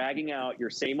are dragging out your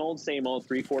same old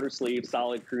 3/4 sleeve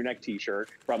solid crew neck t-shirt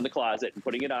from the closet and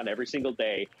putting it on every single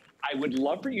day, I would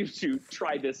love for you to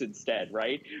try this instead,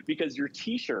 right? Because your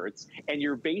t-shirts and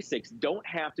your basics don't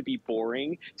have to be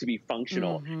boring to be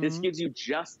functional. This gives you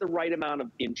just the right amount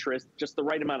of interest, just the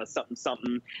right amount of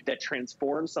something that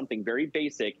transforms something very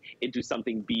basic into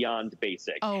something beyond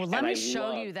basic. Oh, let me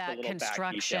show you that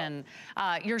construction.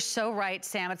 You're so right,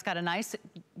 Sam. It's got a nice,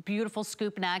 beautiful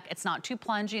scoop neck. It's not too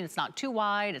plunging. It's not too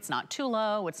wide. It's not too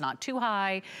low. It's not too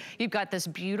high. You've got this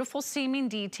beautiful seaming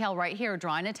detail right here,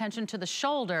 drawing attention to the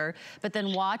shoulder. But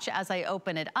then watch as I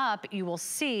open it up, you will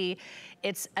see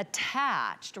it's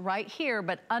attached right here,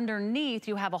 but underneath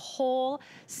you have a whole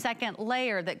second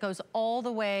layer that goes all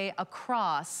the way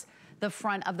across the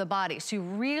front of the body. So you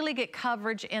really get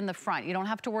coverage in the front. You don't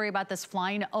have to worry about this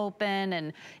flying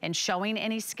open and showing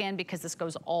any skin, because this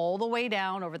goes all the way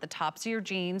down over the tops of your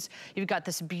jeans. You've got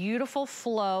this beautiful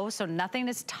flow, so nothing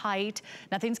is tight,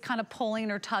 nothing's kind of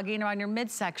pulling or tugging around your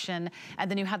midsection.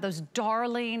 And then you have those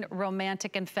darling,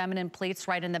 romantic and feminine pleats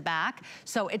right in the back,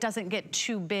 so it doesn't get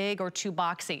too big or too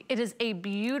boxy. It is a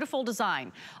beautiful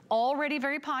design. Already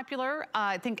very popular.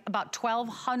 I think about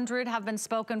 1,200 have been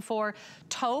spoken for.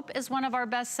 Taupe is one of our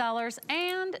best sellers,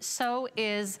 and so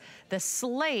is the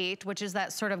slate, which is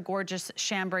that sort of gorgeous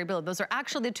chambray blue. Those are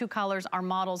actually the two colors our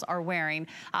models are wearing.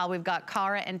 We've got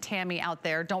Cara and Tammy out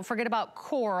there. Don't forget about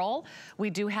coral. We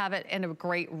do have it in a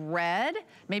great red.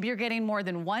 Maybe you're getting more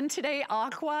than one today.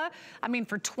 Aqua. I mean,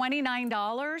 for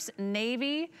 $29,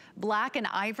 navy, black, and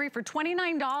ivory. For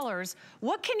 $29,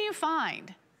 what can you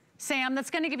find, Sam, that's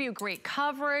gonna give you great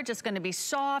coverage, it's gonna be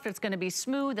soft, it's gonna be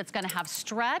smooth, it's gonna have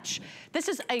stretch? This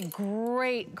is a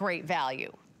great, great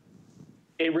value.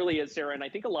 It really is, Sarah, and I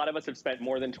think a lot of us have spent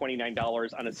more than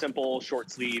 $29 on a simple short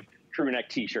sleeve crew neck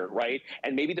t-shirt, right?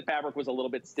 And maybe the fabric was a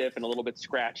little bit stiff and a little bit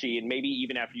scratchy, and maybe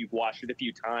even after you've washed it a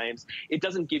few times, it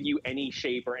doesn't give you any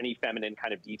shape or any feminine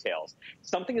kind of details.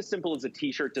 Something as simple as a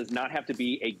t-shirt does not have to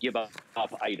be a give up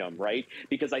item, right?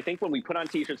 Because I think when we put on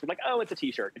t-shirts, we're like, oh, it's a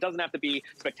t-shirt. It doesn't have to be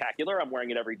spectacular. I'm wearing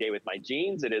it every day with my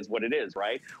jeans. It is what it is,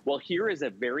 right? Well, here is a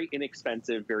very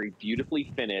inexpensive, very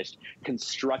beautifully finished,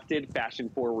 constructed,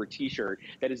 fashion-forward t-shirt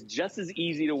that is just as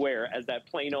easy to wear as that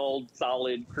plain old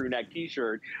solid crew neck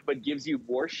t-shirt, but gives you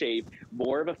more shape,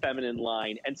 more of a feminine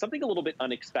line, and something a little bit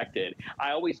unexpected. I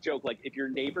always joke, like, if your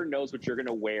neighbor knows what you're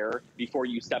gonna wear before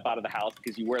you step out of the house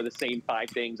because you wear the same 5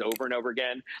 things over and over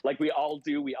again, like we all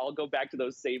do, we all go back to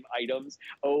those same items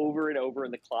over and over in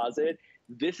the closet.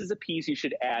 This is a piece you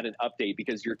should add and update,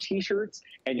 because your t-shirts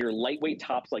and your lightweight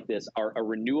tops like this are a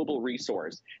renewable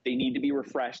resource. They need to be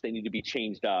refreshed. They need to be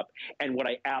changed up. And what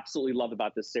I absolutely love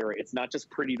about this, Sarah, it's not just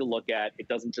pretty to look at. It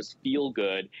doesn't just feel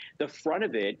good. The front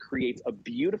of it creates a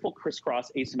beautiful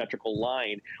crisscross asymmetrical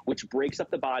line, which breaks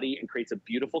up the body and creates a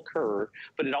beautiful curve,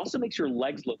 but it also makes your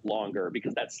legs look longer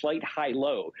because that slight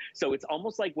high-low. So it's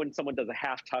almost like when someone does a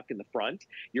half tuck in the front,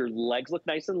 your legs look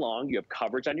nice and long, you have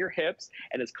coverage on your hips,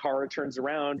 and as Cara turns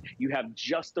around, you have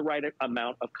just the right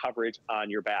amount of coverage on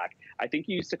your back. I think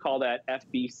you used to call that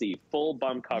FBC, full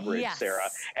bum coverage, yes, Sarah.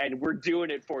 And we're doing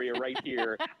it for you right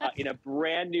here in a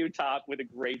brand new top with a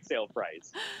great sale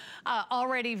price.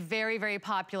 Already very, very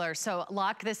popular. So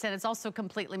lock this in. It's also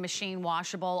completely machine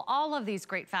washable. All of these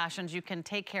great fashions you can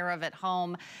take care of at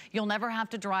home. You'll never have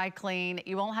to dry clean.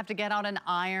 You won't have to get out an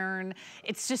iron.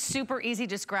 It's just super easy,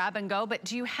 just grab and go. But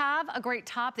do you have a great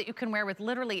top that you can wear with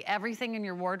literally everything in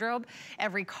your wardrobe?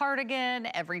 every cardigan,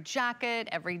 every jacket,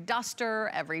 every duster,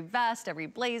 every vest, every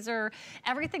blazer,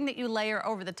 everything that you layer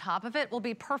over the top of it will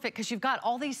be perfect because you've got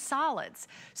all these solids.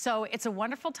 So it's a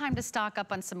wonderful time to stock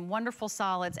up on some wonderful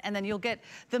solids, and then you'll get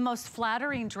the most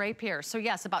flattering drape here. So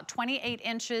yes, about 28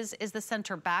 inches is the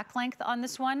center back length on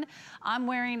this one. I'm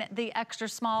wearing the extra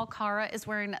small. Cara is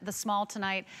wearing the small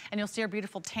tonight, and you'll see our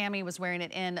beautiful Tammy was wearing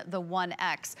it in the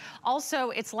 1X. Also,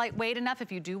 it's lightweight enough.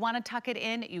 If you do want to tuck it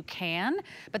in, you can.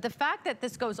 But the fact that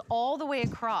this goes all the way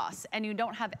across and you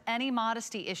don't have any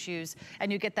modesty issues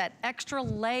and you get that extra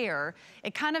layer,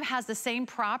 it kind of has the same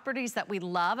properties that we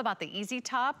love about the Easy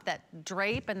Top, that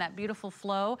drape and that beautiful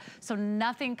flow. So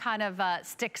nothing kind of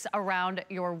sticks around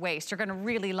your waist. You're gonna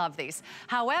really love these.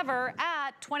 However,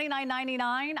 at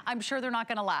 $29.99, I'm sure they're not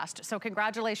gonna last. So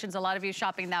congratulations, a lot of you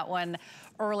shopping that one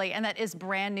early, and that is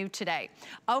brand new today.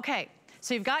 Okay,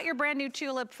 so you've got your brand new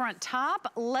tulip front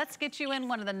top. Let's get you in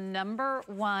one of the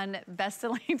 #1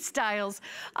 best-selling styles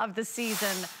of the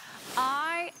season.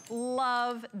 I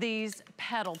love these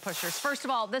pedal pushers. First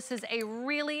of all, this is a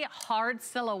really hard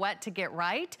silhouette to get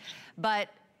right, but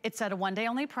it's at a one-day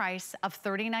only price of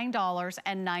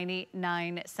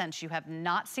 $39.99. You have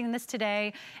not seen this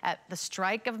today. At the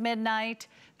strike of midnight,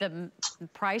 the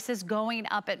price is going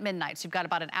up at midnight. So you've got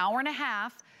about an hour and a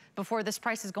half before this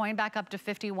price is going back up to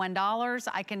 $51.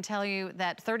 I can tell you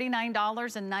that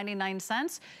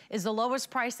 $39.99 is the lowest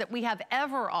price that we have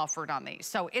ever offered on these.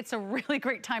 So it's a really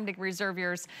great time to reserve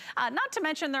yours. Not to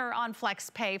mention they're on Flex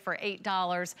Pay for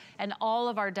 $8, and all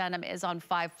of our denim is on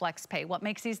 5 Flex Pay. What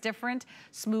makes these different?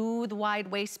 Smooth, wide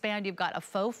waistband. You've got a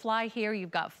faux fly here.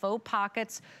 You've got faux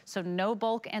pockets, so no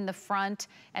bulk in the front.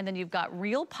 And then you've got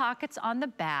real pockets on the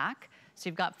back. So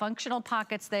you've got functional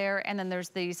pockets there, and then there's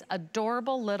these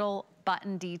adorable little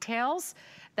button details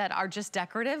that are just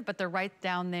decorative, but they're right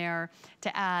down there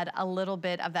to add a little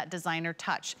bit of that designer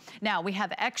touch. Now, we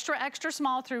have extra, extra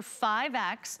small through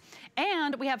 5X,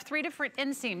 and we have 3 different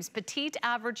inseams, petite,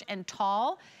 average, and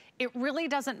tall. It really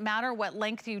doesn't matter what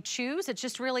length you choose. It's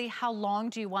just really how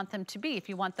long do you want them to be. If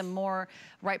you want them more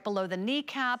right below the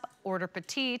kneecap, order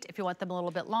petite. If you want them a little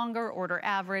bit longer, order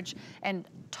average. And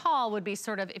tall would be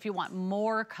sort of, if you want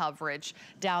more coverage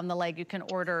down the leg, you can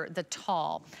order the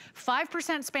tall.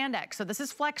 5% spandex, so this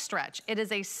is flex stretch. It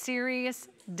is a serious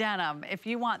denim. If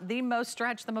you want the most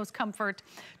stretch, the most comfort,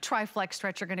 try flex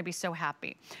stretch. You're gonna be so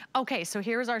happy. Okay, so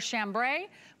here's our chambray.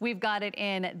 We've got it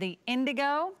in the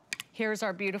indigo. Here's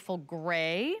our beautiful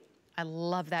gray. I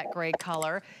love that gray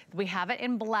color. We have it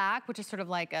in black, which is sort of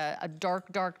like a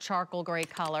dark, dark charcoal gray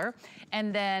color.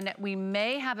 And then we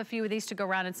may have a few of these to go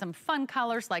around in some fun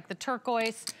colors like the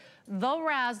turquoise, the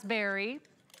raspberry.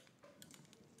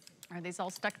 Are these all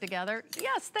stuck together?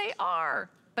 Yes, they are.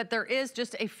 But there is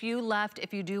just a few left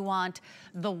if you do want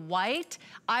the white.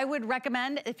 I would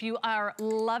recommend, if you are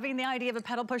loving the idea of a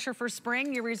pedal pusher for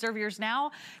spring, you reserve yours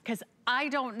now, because I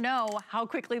don't know how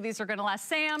quickly these are gonna last.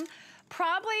 Sam,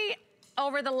 probably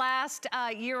over the last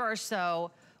year or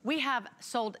so, we have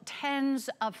sold tens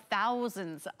of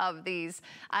thousands of these,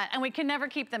 and we can never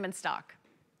keep them in stock.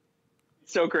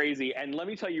 So crazy. And let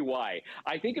me tell you why.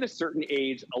 I think at a certain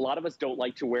age, a lot of us don't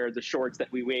like to wear the shorts that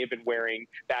we may have been wearing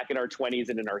back in our 20s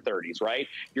and in our 30s, right?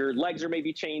 Your legs are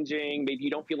maybe changing. Maybe you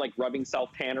don't feel like rubbing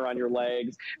self-tanner on your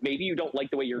legs. Maybe you don't like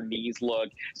the way your knees look.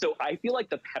 So I feel like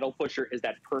the pedal pusher is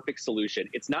that perfect solution.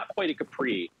 It's not quite a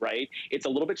capri, right? It's a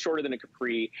little bit shorter than a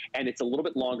capri, and it's a little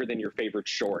bit longer than your favorite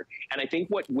short. And I think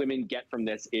what women get from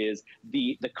this is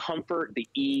the comfort, the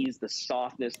ease, the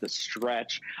softness, the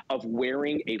stretch of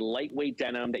wearing a lightweight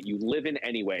denim that you live in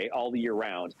anyway all the year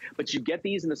round, but you get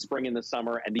these in the spring and the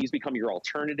summer, and these become your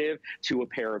alternative to a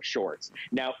pair of shorts.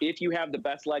 Now, if you have the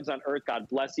best legs on earth, God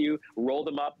bless you, roll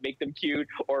them up, make them cute,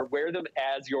 or wear them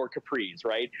as your capris,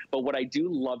 right? But what I do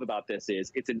love about this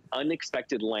is it's an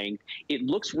unexpected length. It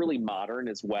looks really modern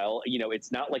as well. You know,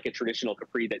 it's not like a traditional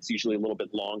capri that's usually a little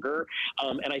bit longer.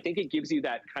 And I think it gives you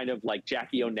that kind of like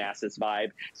Jackie Onassis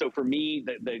vibe. So for me,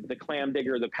 the clam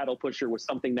digger, the pedal pusher was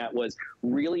something that was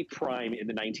really prime in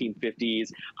the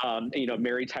 1950s, you know,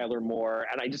 Mary Tyler Moore.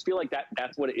 And I just feel like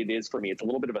that's what it is for me. It's a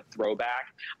little bit of a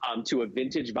throwback to a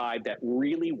vintage vibe that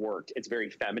really worked. It's very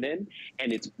feminine,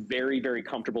 and it's very, very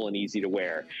comfortable and easy to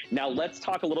wear. Now let's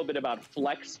talk a little bit about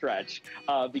flex stretch,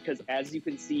 because as you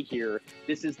can see here,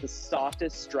 this is the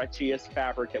softest, stretchiest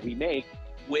fabric that we make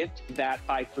with that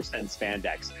 5%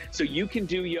 spandex. So you can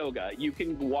do yoga, you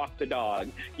can walk the dog,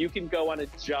 you can go on a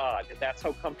jog. That's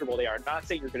how comfortable they are. I'm not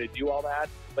saying you're gonna do all that,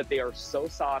 but they are so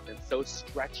soft and so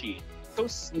stretchy, so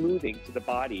smoothing to the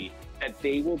body that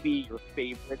they will be your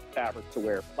favorite fabric to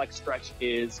wear. Flex stretch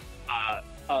is,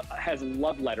 has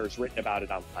love letters written about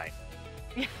it online.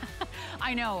 Yeah,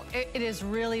 I know, it is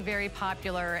really very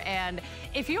popular. And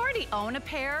if you already own a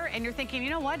pair and you're thinking, you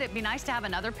know what, it'd be nice to have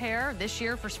another pair this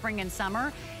year for spring and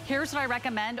summer, here's what I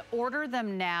recommend. Order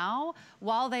them now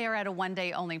while they are at a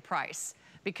one-day only price,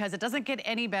 because it doesn't get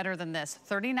any better than this.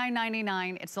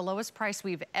 $39.99, it's the lowest price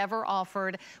we've ever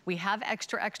offered. We have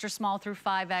extra, extra small through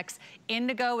 5X.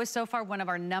 Indigo is so far one of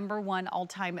our #1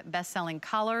 all-time best-selling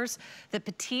colors. The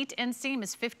petite inseam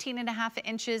is 15.5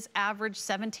 inches, average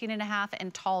 17.5,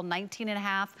 and tall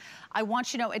 19.5. I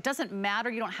want you to know, it doesn't matter,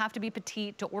 you don't have to be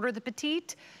petite to order the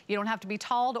petite. You don't have to be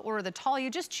tall to order the tall. You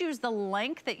just choose the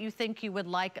length that you think you would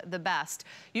like the best.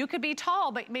 You could be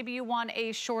tall, but maybe you want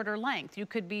a shorter length. You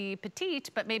could be petite,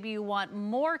 but maybe you want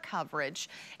more coverage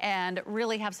and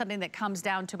really have something that comes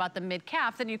down to about the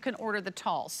mid-calf, then you can order the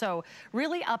tall. So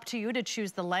really up to you to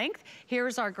choose the length.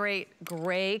 Here's our great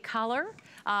gray color.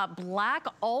 Black,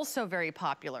 also very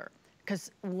popular,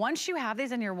 because once you have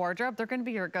these in your wardrobe, they're gonna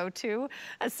be your go-to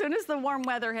as soon as the warm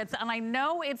weather hits. And I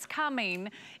know it's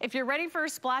coming. If you're ready for a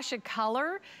splash of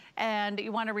color and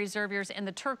you wanna reserve yours in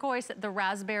the turquoise, the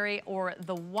raspberry, or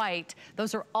the white,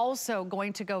 those are also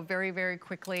going to go very, very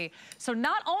quickly. So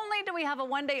not only do we have a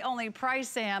one-day only price,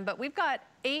 Sam, but we've got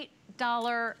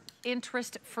 $8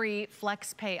 interest-free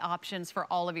flex pay options for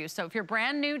all of you. So if you're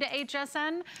brand new to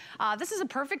HSN, this is a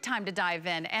perfect time to dive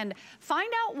in and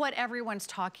find out what everyone's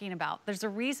talking about. There's a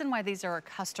reason why these are a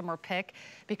customer pick,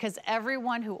 because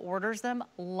everyone who orders them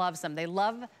loves them. They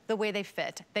love the way they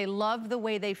fit. They love the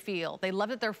way they feel. They love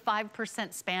that they're 5%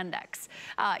 spandex.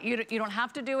 You don't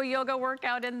have to do a yoga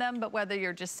workout in them, but whether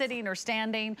you're just sitting or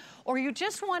standing, or you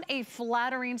just want a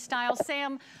flattering style,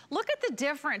 Sam, look at the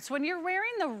difference. When you're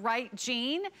wearing the right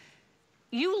jean,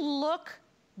 you look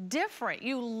different.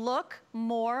 You look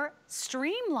more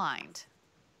streamlined.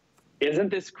 Isn't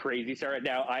this crazy, Sarah?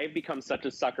 Now, I've become such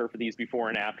a sucker for these before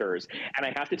and afters. And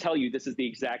I have to tell you, this is the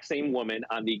exact same woman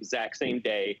on the exact same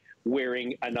day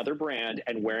wearing another brand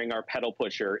and wearing our pedal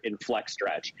pusher in flex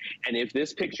stretch. And if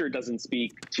this picture doesn't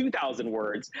speak 2,000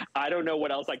 words, I don't know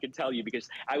what else I can tell you, because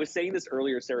I was saying this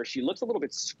earlier, Sarah, she looks a little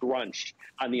bit scrunched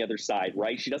on the other side,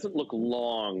 right? She doesn't look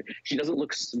long. She doesn't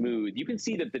look smooth. You can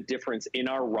see that the difference in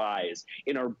our rise,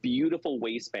 in our beautiful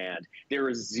waistband. There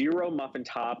is zero muffin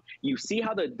top. You see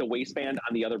how the waistband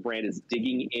on the other brand is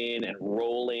digging in and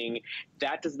rolling.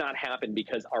 That does not happen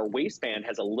because our waistband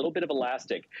has a little bit of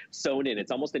elastic sewn in.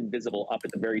 It's almost invisible up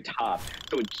at the very top.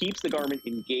 So it keeps the garment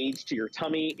engaged to your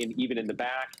tummy and even in the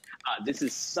back. This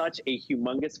is such a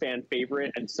humongous fan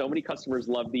favorite, and so many customers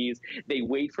love these. They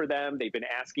wait for them. They've been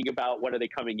asking about when are they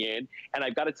coming in. And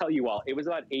I've got to tell you all, it was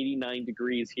about 89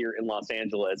 degrees here in Los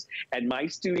Angeles, and my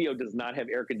studio does not have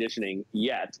air conditioning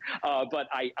yet. But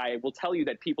I will tell you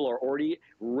that people are already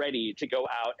ready to go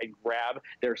out and grab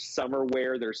their summer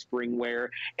wear, their spring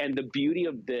wear. And the beauty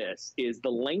of this is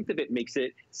the length of it makes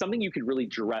it something you could really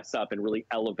dress up and really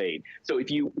elevate. So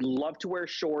if you love to wear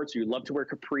shorts, you love to wear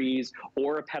capris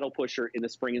or a pedal pusher in the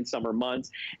spring and summer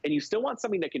months, and you still want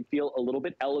something that can feel a little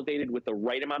bit elevated with the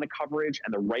right amount of coverage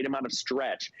and the right amount of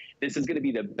stretch, this is going to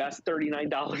be the best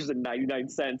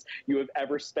 $39.99 you have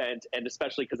ever spent, and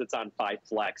especially because it's on 5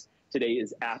 Flex. Today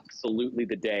is absolutely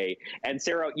the day. And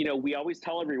Sarah, you know, we always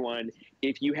tell everyone,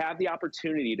 if you have the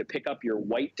opportunity to pick up your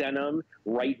white denim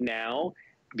right now,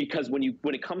 because when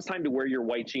it comes time to wear your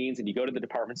white jeans and you go to the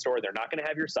department store, they're not going to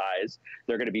have your size.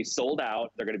 They're going to be sold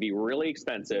out. They're going to be really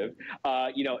expensive.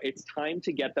 You know, it's time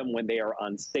to get them when they are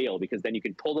on sale, because then you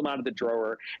can pull them out of the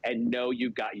drawer and know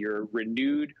you've got your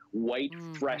renewed white,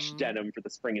 fresh denim for the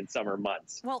spring and summer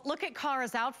months. Well, look at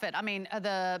Cara's outfit. I mean,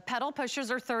 the pedal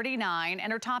pushers are $39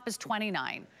 and her top is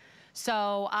 $29.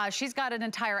 So she's got an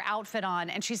entire outfit on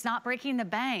and she's not breaking the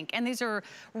bank. And these are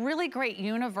really great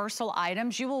universal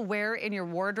items you will wear in your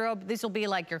wardrobe. These will be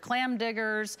like your clam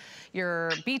diggers,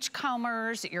 your beach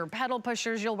combers, your pedal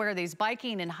pushers. You'll wear these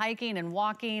biking and hiking and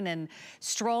walking and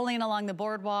strolling along the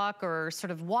boardwalk, or sort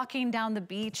of walking down the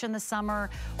beach in the summer.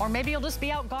 Or maybe you'll just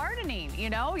be out gardening, you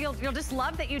know? You'll just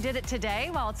love that you did it today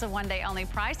while it's a one-day only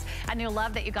price, and you'll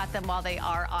love that you got them while they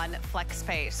are on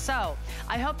FlexPay. So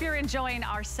I hope you're enjoying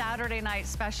our Saturday night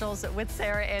specials with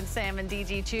Sarah and Sam and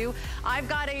DG2. I've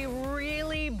got a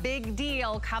really big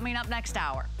deal coming up next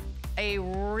hour. A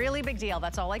really big deal,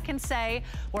 that's all I can say.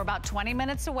 We're about 20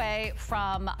 minutes away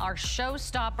from our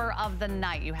showstopper of the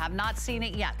night. You have not seen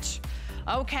it yet.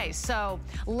 Okay, so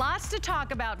lots to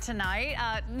talk about tonight.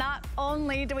 Not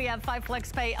only do we have 5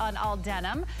 Flex Pay on all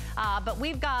denim, but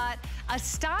we've got a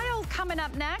style coming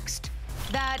up next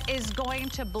that is going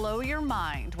to blow your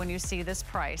mind when you see this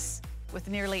price. With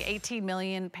nearly 18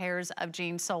 million pairs of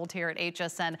jeans sold here at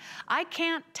HSN. I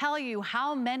can't tell you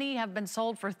how many have been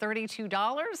sold for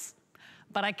 $32,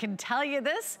 But I can tell you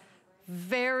this,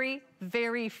 very,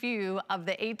 very few of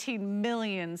the 18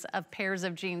 millions of pairs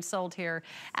of jeans sold here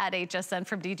at HSN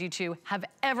from DG2 have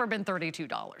ever been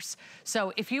 $32.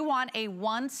 So if you want a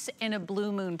once in a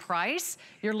blue moon price,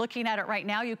 you're looking at it right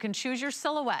now. You can choose your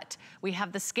silhouette. We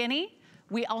have the skinny.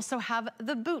 We also have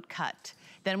the boot cut.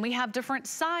 Then we have different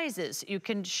sizes. You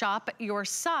can shop your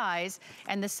size,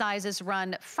 and the sizes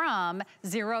run from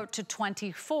 0 to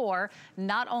 24.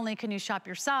 Not only can you shop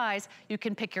your size, you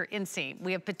can pick your inseam.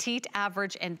 We have petite,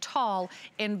 average, and tall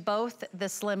in both the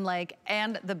slim leg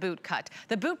and the boot cut.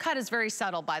 The boot cut is very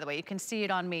subtle, by the way. You can see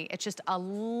it on me. It's just a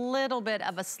little bit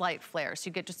of a slight flare. So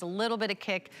you get just a little bit of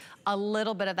kick, a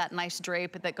little bit of that nice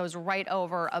drape that goes right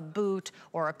over a boot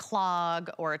or a clog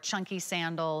or a chunky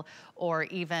sandal or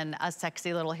even a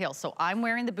sexy little heel. So I'm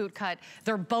wearing the boot cut.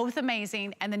 They're both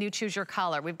amazing, and then you choose your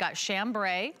color. We've got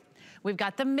chambray, we've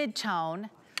got the mid-tone,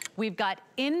 we've got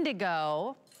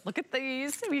indigo, look at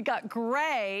these, we've got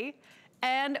gray,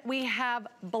 and we have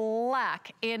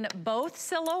black in both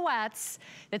silhouettes.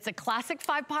 It's a classic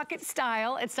 5-pocket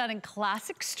style. It's done in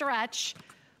classic stretch,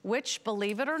 which,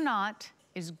 believe it or not,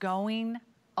 is going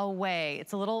away.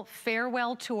 It's a little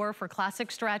farewell tour for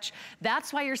classic stretch.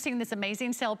 That's why you're seeing this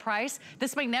amazing sale price.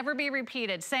 This may never be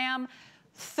repeated. Sam,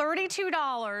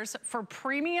 $32 for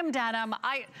premium denim.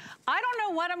 I don't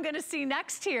know what I'm gonna see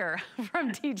next here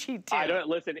from DG2.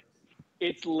 Listen,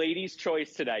 it's ladies'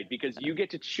 choice tonight because you get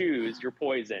to choose your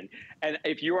poison. And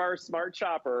if you are a smart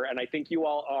shopper, and I think you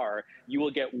all are, you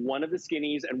will get one of the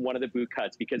skinnies and one of the boot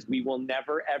cuts because we will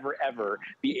never, ever, ever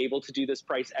be able to do this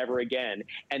price ever again.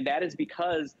 And that is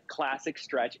because classic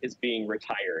stretch is being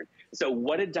retired. So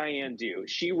what did Diane do?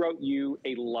 She wrote you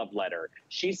a love letter.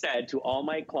 She said to all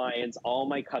my clients, all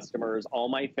my customers, all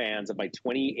my fans of my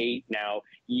 28 now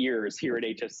years here at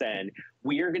HSN,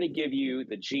 we are going to give you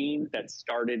the jean that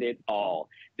started it all.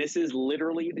 This is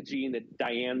literally the jean that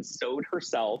Diane sewed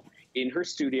herself in her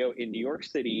studio in New York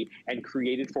City and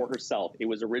created for herself. It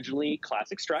was originally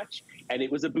classic stretch, and it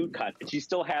was a boot cut, and she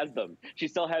still has them. She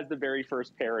still has the very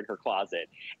first pair in her closet.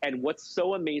 And what's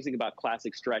so amazing about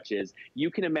classic stretch is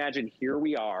you can imagine here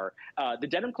we are. The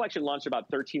denim collection launched about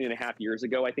 13 and a half years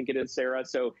ago, I think it is, Sarah.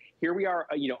 So here we are,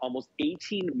 almost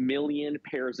 18 million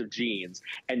pairs of jeans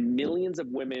and millions of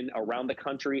women around the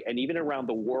country and even around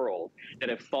the world that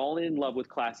have fallen in love with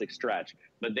classic stretch.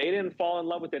 But they didn't fall in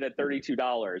love with it at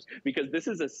 $32 because this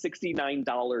is a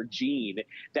 $69 jean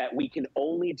that we can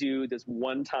only do this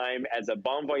one time as a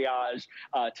bon voyage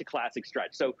to classic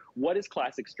stretch. So what is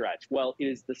classic stretch? Well, it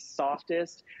is the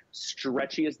softest,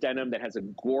 stretchiest denim that has a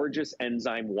gorgeous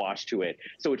enzyme wash to it.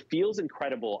 So it feels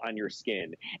incredible on your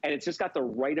skin. And it's just got the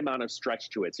right amount of stretch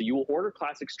to it. So you will order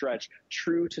classic stretch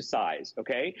true to size,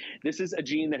 okay? This is a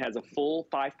jean that has a full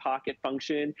 5-pocket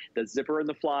function, the zipper and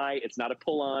the fly. It's not a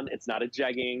pull-on. It's not a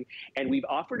jegging. And we've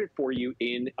offered it for you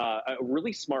in a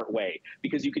really smart way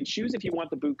because you can choose if you want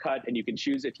the boot cut and you can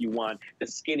choose if you want the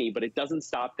skinny, but it doesn't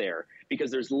stop there because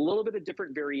there's a little bit of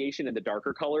different variation in the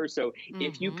darker colors. So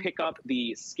if you pick up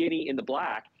the skinny in the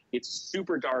black, it's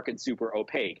super dark and super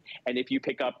opaque. And if you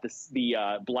pick up the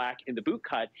black in the boot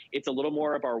cut, it's a little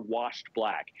more of our washed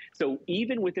black. So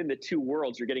even within the two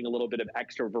worlds, you're getting a little bit of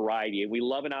extra variety. And we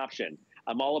love an option.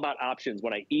 I'm all about options.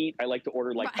 When I eat, I like to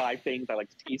order like 5 things. I like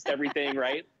to taste everything,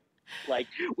 right? Like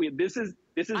this is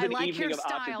an evening of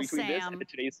options between this and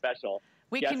today's special.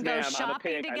 We can go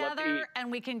shopping together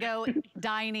and we can go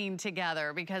dining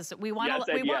together because we want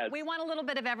we want a little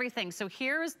bit of everything. So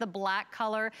here's the black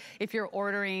color if you're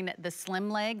ordering the slim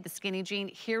leg, the skinny jean.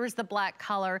 Here's the black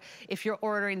color if you're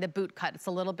ordering the boot cut. It's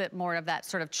a little bit more of that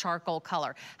sort of charcoal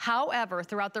color. However,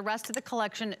 throughout the rest of the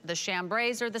collection, the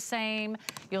chambrays are the same.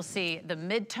 You'll see the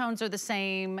mid-tones are the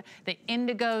same. The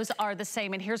indigos are the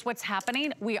same. And here's what's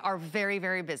happening. We are very,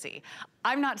 very busy.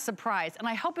 I'm not surprised. And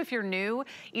I hope if you're new,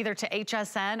 either to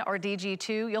HSN or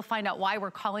DG2, you'll find out why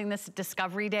we're calling this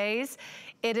Discovery Days.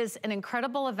 It is an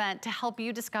incredible event to help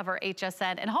you discover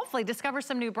HSN and hopefully discover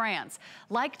some new brands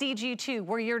like DG2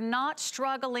 where you're not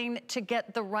struggling to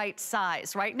get the right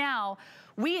size. Right now,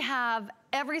 we have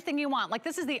everything you want. Like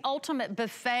this is the ultimate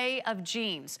buffet of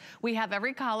jeans. We have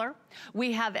every color,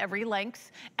 we have every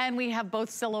length, and we have both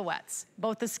silhouettes,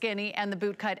 both the skinny and the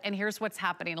boot cut. And here's what's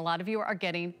happening. A lot of you are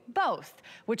getting both,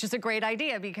 which is a great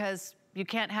idea because You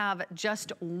can't have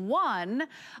just one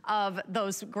of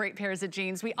those great pairs of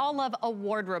jeans. We all love a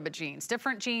wardrobe of jeans,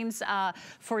 different jeans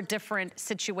for different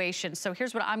situations. So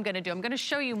here's what I'm gonna do. I'm gonna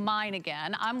show you mine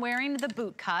again. I'm wearing the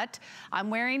boot cut, I'm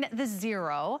wearing the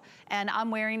 0, and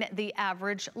I'm wearing the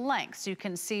average length. So you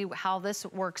can see how this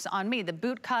works on me. The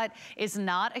boot cut is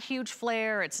not a huge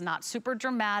flare, it's not super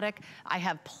dramatic. I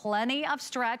have plenty of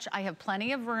stretch, I have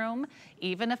plenty of room.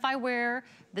 Even if I wear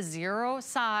the 0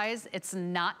 size, it's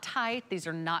not tight, these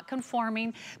are not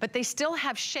conforming, but they still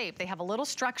have shape. They have a little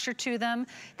structure to them.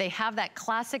 They have that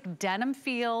classic denim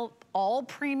feel, all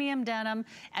premium denim,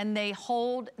 and they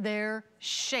hold their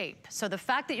shape. So the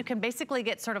fact that you can basically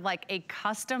get sort of like a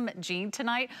custom jean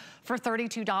tonight for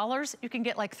 $32, you can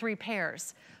get like 3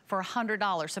 pairs for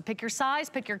 $100. So pick your size,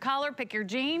 pick your color, pick your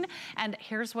jean, and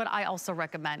here's what I also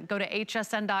recommend. Go to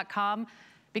hsn.com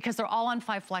because they're all on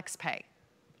 5 flex pay.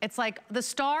 It's like the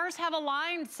stars have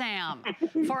aligned, Sam,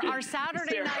 for our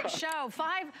Saturday night show.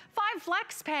 5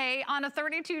 flex pay on a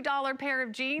 $32 pair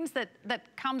of jeans that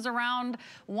comes around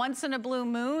once in a blue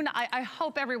moon. I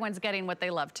hope everyone's getting what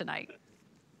they love tonight.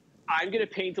 I'm going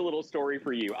to paint a little story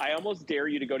for you. I almost dare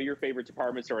you to go to your favorite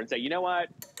department store and say, you know what?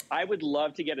 I would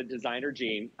love to get a designer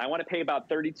jean. I want to pay about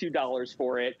 $32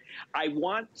 for it. I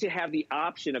want to have the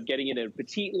option of getting it in a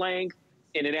petite length,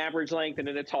 in an average length, and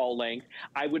in a tall length.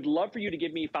 I would love for you to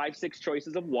give me 5, 6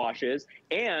 choices of washes,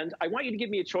 and I want you to give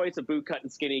me a choice of boot cut and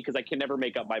skinny because I can never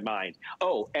make up my mind.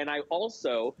 Oh, and I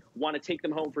also want to take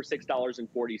them home for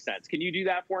 $6.40. Can you do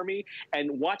that for me?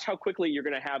 And watch how quickly you're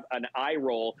going to have an eye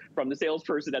roll from the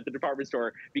salesperson at the department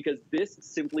store, because this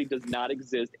simply does not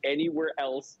exist anywhere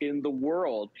else in the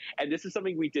world. And this is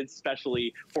something we did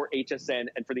specially for HSN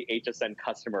and for the HSN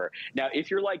customer. Now, if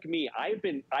you're like me, I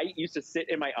used to sit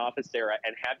in my office, Sarah,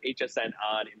 and have HSN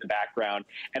on in the background.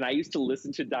 And I used to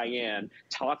listen to Diane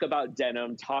talk about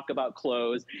denim, talk about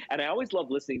clothes. And I always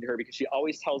love listening to her because she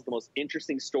always tells the most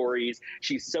interesting stories.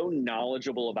 She's so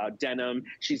knowledgeable about denim.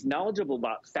 She's knowledgeable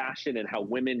about fashion and how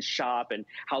women shop and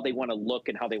how they want to look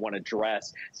and how they want to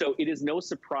dress. So it is no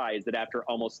surprise that after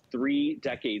almost 3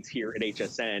 decades here at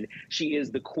HSN, she is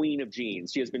the queen of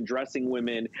jeans. She has been dressing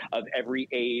women of every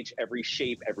age, every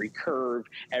shape, every curve,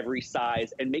 every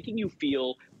size, and making you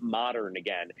feel modern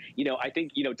again. You know, I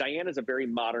think, Diane is a very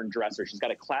modern dresser. She's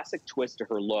got a classic twist to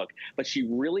her look, but she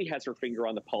really has her finger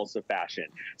on the pulse of fashion.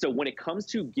 So when it comes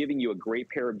to giving you a great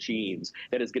pair of jeans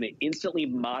that is going to instantly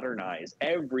modernize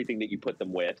everything that you put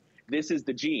them with, this is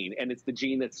the jean, and it's the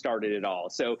jean that started it all.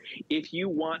 So if you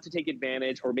want to take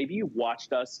advantage, or maybe you've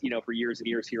watched us, for years and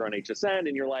years here on HSN,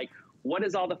 and you're like, what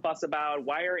is all the fuss about?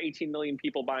 Why are 18 million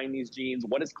people buying these jeans?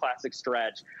 What is classic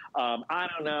stretch? I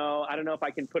don't know. I don't know if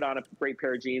I can put on a great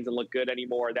pair of jeans and look good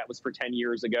anymore. That was for 10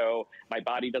 years ago. My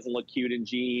body doesn't look cute in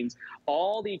jeans.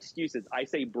 All the excuses, I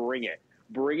say bring it.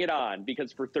 Bring it on,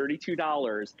 because for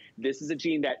 $32, this is a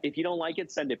jean that if you don't like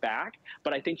it, send it back.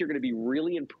 But I think you're going to be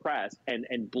really impressed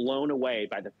and blown away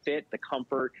by the fit, the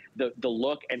comfort, the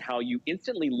look, and how you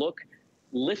instantly look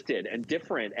lifted and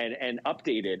different and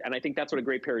updated. And I think that's what a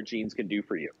great pair of jeans can do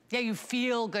for you. Yeah, you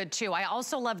feel good too. I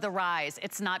also love the rise.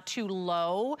 It's not too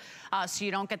low, so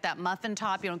you don't get that muffin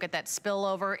top, you don't get that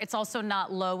spillover. It's also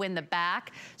not low in the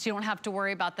back, so you don't have to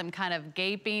worry about them kind of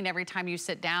gaping every time you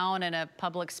sit down in a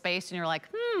public space and you're like,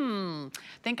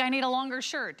 think I need a longer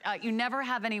shirt. You never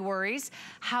have any worries.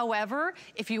 However,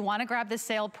 if you want to grab the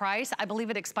sale price, I believe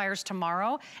it expires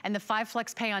tomorrow, and the 5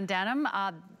 flex pay on denim,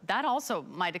 that also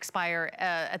might expire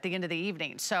at the end of the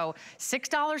evening. So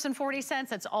 $6.40,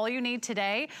 that's all you need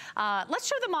today. Let's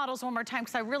show the models one more time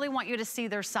because I really want you to see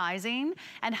their sizing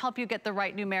and help you get the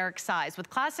right numeric size. With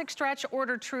classic stretch,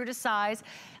 order true to size.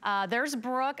 There's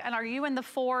Brooke, and are you in the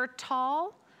 4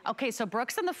 tall? Okay, so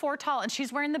Brooke's in the 4 tall, and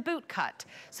she's wearing the boot cut.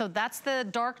 So that's the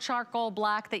dark charcoal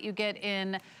black that you get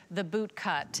in the boot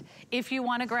cut. If you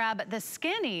want to grab the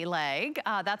skinny leg,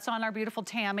 that's on our beautiful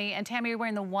Tammy. And Tammy, you're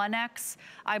wearing the 1X,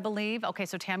 I believe. Okay,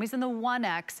 so Tammy's in the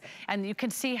 1X, and you can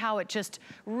see how it just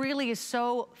really is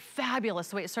so fabulous,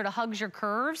 the way it sort of hugs your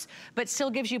curves, but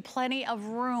still gives you plenty of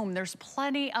room. There's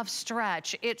plenty of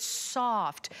stretch. It's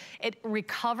soft. It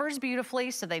recovers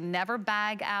beautifully, so they never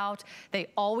bag out. They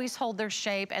always hold their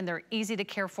shape, and they're easy to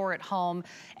care for at home.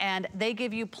 And they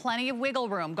give you plenty of wiggle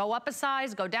room. Go up a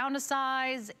size, go down a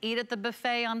size, eat at the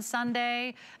buffet on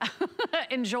Sunday,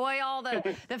 enjoy all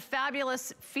the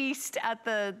fabulous feast at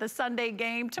the Sunday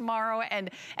game tomorrow. And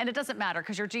it doesn't matter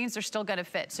because your jeans are still gonna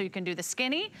fit. So you can do the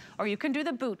skinny or you can do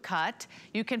the boot cut.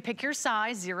 You can pick your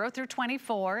size 0 through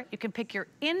 24. You can pick your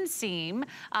inseam.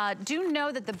 Do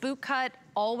know that the boot cut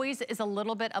always is a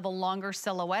little bit of a longer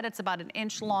silhouette. It's about 1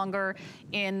 inch longer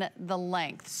in the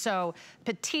length. length. So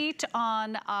petite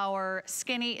on our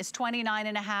skinny is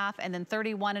 29.5, and then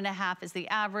 31.5 is the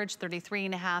average,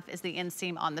 33.5 is the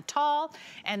inseam on the tall.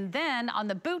 And then on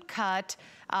the boot cut,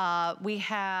 we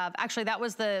have, actually that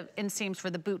was the inseams for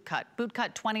the boot cut. Boot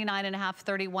cut 29.5,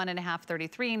 31.5,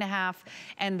 33.5,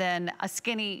 and then a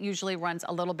skinny usually runs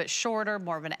a little bit shorter,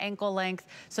 more of an ankle length.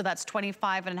 So that's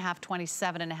 25.5,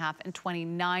 27.5, and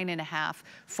 29.5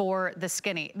 for the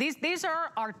skinny. These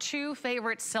are our two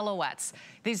favorite silhouettes.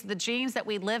 These are the jeans that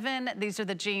we live in. These are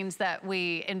the jeans that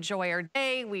we enjoy our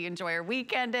day, we enjoy our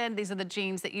weekend in. These are the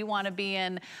jeans that you want to be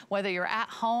in, whether you're at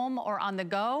home or on the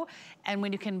go. And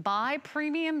when you can buy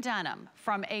premium denim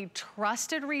from a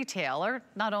trusted retailer,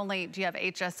 not only do you have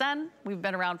HSN, we've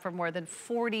been around for more than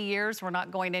 40 years. We're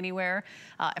not going anywhere.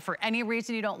 For any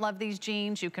reason you don't love these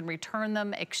jeans, you can return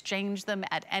them, exchange them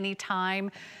at any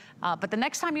time. But the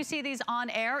next time you see these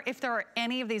on air, if there are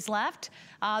any of these left,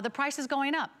 the price is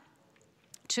going up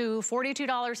to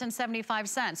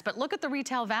 $42.75. But look at the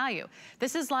retail value.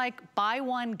 This is like buy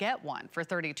one, get one for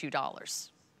 $32.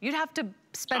 You'd have to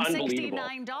spend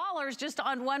 $69 just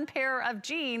on one pair of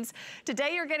jeans.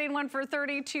 Today you're getting one for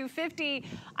 $32.50.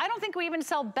 I don't think we even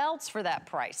sell belts for that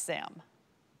price, Sam.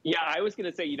 Yeah, I was going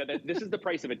to say, you know, that this is the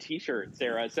price of a t-shirt,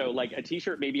 Sarah. So like a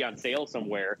t-shirt may be on sale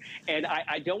somewhere. And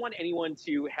I don't want anyone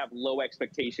to have low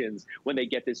expectations when they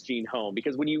get this jean home,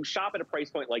 because when you shop at a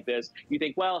price point like this, you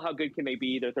think, well, how good can they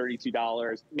be? They're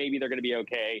 $32. Maybe they're going to be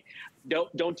okay.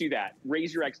 Don't do that.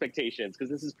 Raise your expectations, because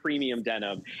this is premium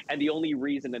denim. And the only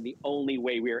reason and the only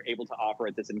way we are able to offer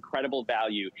it this incredible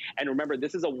value. And remember,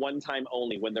 this is a one-time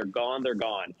only. When they're gone, they're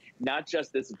gone. Not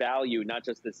just this value, not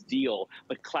just this deal,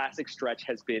 but Classic Stretch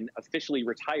has been officially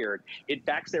retired. In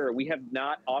fact, Sarah, we have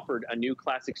not offered a new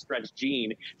Classic Stretch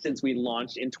jean since we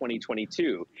launched in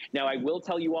 2022. Now, I will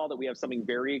tell you all that we have something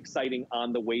very exciting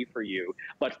on the way for you.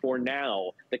 But for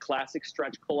now, the Classic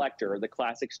Stretch collector, the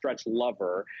Classic Stretch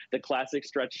lover, the Classic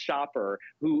Stretch shopper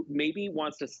who maybe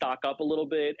wants to stock up a little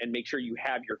bit and make sure you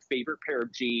have your favorite pair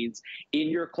of jeans in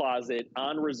your closet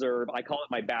on reserve. I call it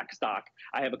my back stock.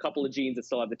 I have a couple of jeans that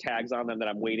still have the tags on them that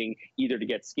I'm waiting either to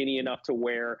get skinny enough to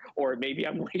wear, or maybe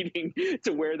I'm waiting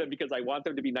to wear them because I want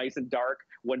them to be nice and dark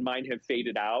when mine have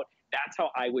faded out. That's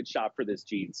how I would shop for this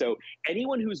jean. So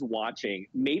anyone who's watching,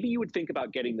 maybe you would think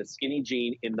about getting the skinny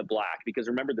jean in the black, because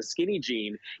remember, the skinny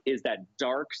jean is that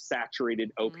dark,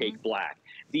 saturated, opaque black.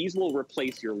 These will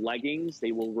replace your leggings.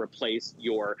 They will replace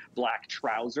your black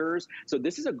trousers. So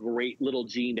this is a great little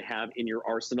jean to have in your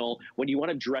arsenal when you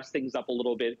want to dress things up a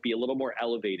little bit, be a little more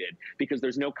elevated, because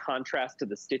there's no contrast to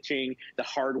the stitching. The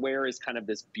hardware is kind of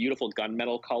this beautiful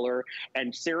gunmetal color.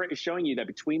 And Sarah is showing you that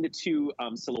between the two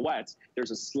silhouettes,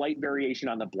 there's a slight variation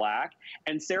on the black.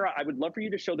 And Sarah, I would love for you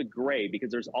to show the gray,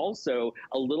 because there's also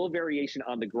a little variation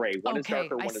on the gray. One is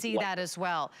darker, one is light. I see that as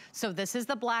well. So this is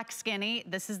the black skinny,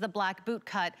 this is the black boot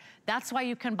cut. That's why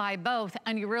you can buy both,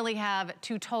 and you really have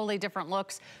two totally different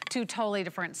looks, two totally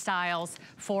different styles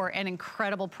for an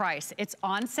incredible price. It's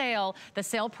on sale. The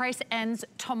sale price ends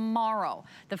tomorrow.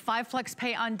 The 5 flex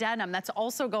pay on denim, that's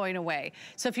also going away.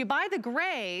 So if you buy the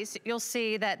grays, you'll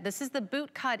see that this is the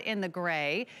boot cut in the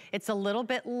gray. It's a little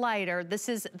bit lighter. This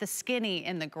is the skinny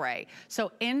in the gray.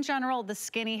 So in general, the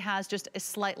skinny has just a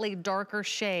slightly darker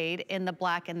shade in the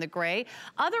black and the gray.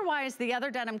 Otherwise, the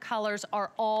other denim colors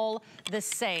are all the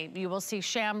same. You will see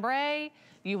chambray,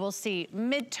 you will see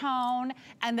mid-tone,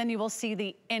 and then you will see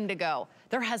the indigo.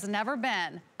 There has never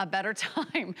been a better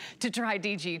time to try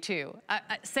DG2.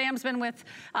 Sam's been with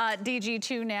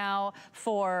DG2 now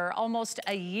for almost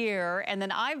a year, and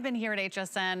then I've been here at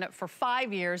HSN for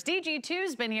 5 years.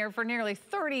 DG2's been here for nearly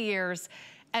 30 years,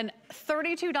 and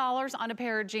 $32 on a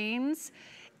pair of jeans.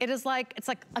 It's like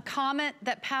a comet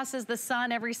that passes the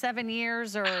sun every 7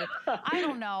 years, or I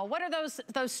don't know. What are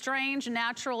those strange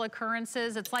natural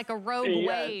occurrences? It's like a rogue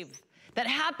wave that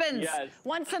happens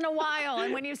once in a while.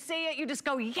 And when you see it, you just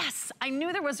go, yes, I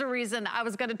knew there was a reason I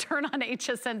was gonna turn on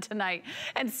HSN tonight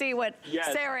and see what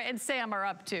Sarah and Sam are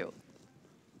up to.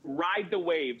 Ride the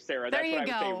wave, Sarah. That's what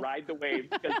I would say. Ride the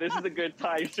wave, because this is a good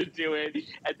time to do it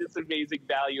at this amazing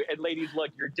value. And ladies,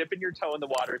 look, you're dipping your toe in the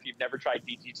water if you've never tried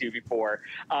DG2 before.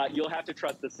 You'll have to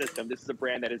trust the system. This is a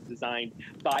brand that is designed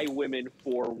by women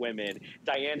for women.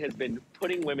 Diane has been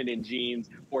putting women in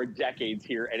jeans for decades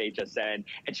here at HSN,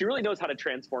 and she really knows how to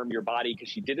transform your body because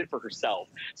she did it for herself.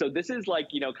 So this is like,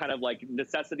 you know, kind of like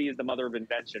necessity is the mother of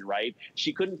invention, right?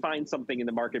 She couldn't find something in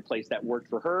the marketplace that worked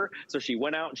for her, so she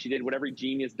went out and she did what every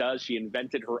genius always does. She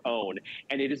invented her own,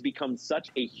 and it has become such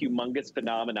a humongous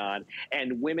phenomenon,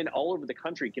 and women all over the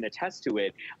country can attest to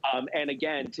it. And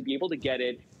again, to be able to get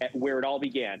it at where it all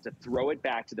began, to throw it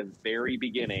back to the very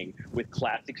beginning with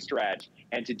classic stretch,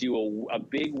 and to do a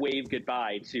big wave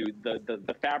goodbye to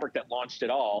the fabric that launched it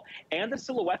all, and the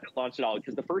silhouette that launched it all,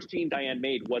 because the first jean Diane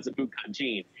made was a boot cut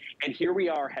jean. And here we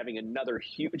are having another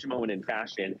huge moment in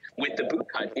fashion with the boot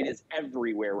cut. It is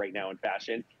everywhere right now in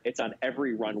fashion. It's on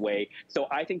every runway. So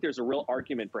I think there's a real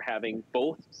argument for having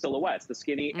both silhouettes, the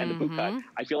skinny and the boot cut.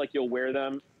 I feel like you'll wear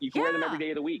them. You can wear them every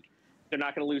day of the week. They're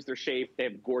not going to lose their shape. They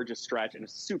have gorgeous stretch and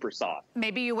it's super soft.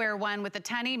 Maybe you wear one with the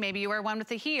tenny, maybe you wear one with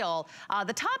the heel.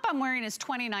 The top I'm wearing is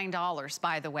 $29,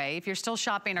 by the way. If you're still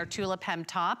shopping our tulip hem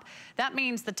top, that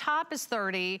means the top is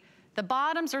 $30, the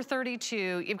bottoms are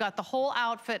 $32. You've got the whole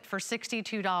outfit for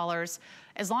 $62.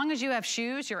 As long as you have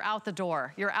shoes, you're out the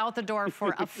door. You're out the door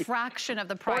for a fraction of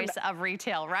the price of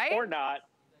retail, right? Or not.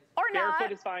 Or not.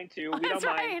 Barefoot is fine too. We don't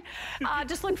mind. Right.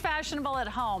 Just look fashionable at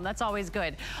home. That's always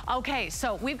good. Okay,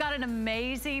 so we've got an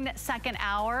amazing second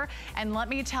hour, and let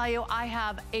me tell you, I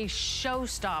have a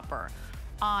showstopper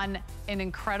on an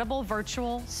incredible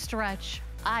virtual stretch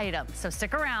item. So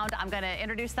stick around. I'm going to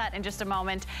introduce that in just a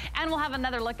moment, and we'll have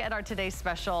another look at our today's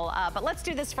special. But let's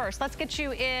do this first. Let's get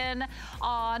you in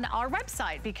on our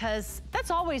website, because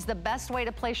that's always the best way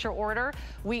to place your order.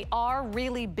 We are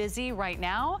really busy right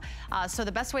now. So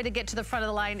the best way to get to the front of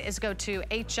the line is go to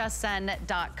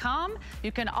hsn.com.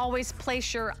 You can always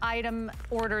place your item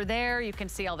order there. You can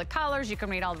see all the colors. You can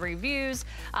read all the reviews.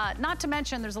 Not to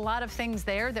mention, there's a lot of things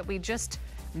there that we just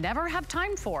never have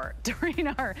time for during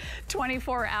our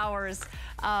 24 hours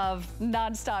of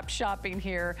nonstop shopping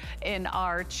here in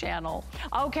our channel.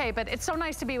 Okay, but it's so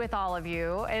nice to be with all of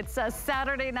you. It's a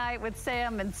Saturday night with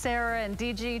Sam and Sarah and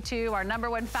DG2, our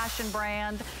 #1 fashion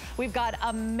brand. We've got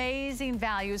amazing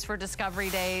values for Discovery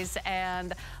Days,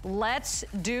 and let's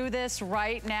do this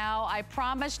right now. I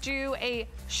promised you a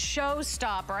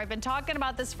showstopper. I've been talking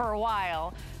about this for a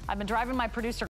while. I've been driving my producer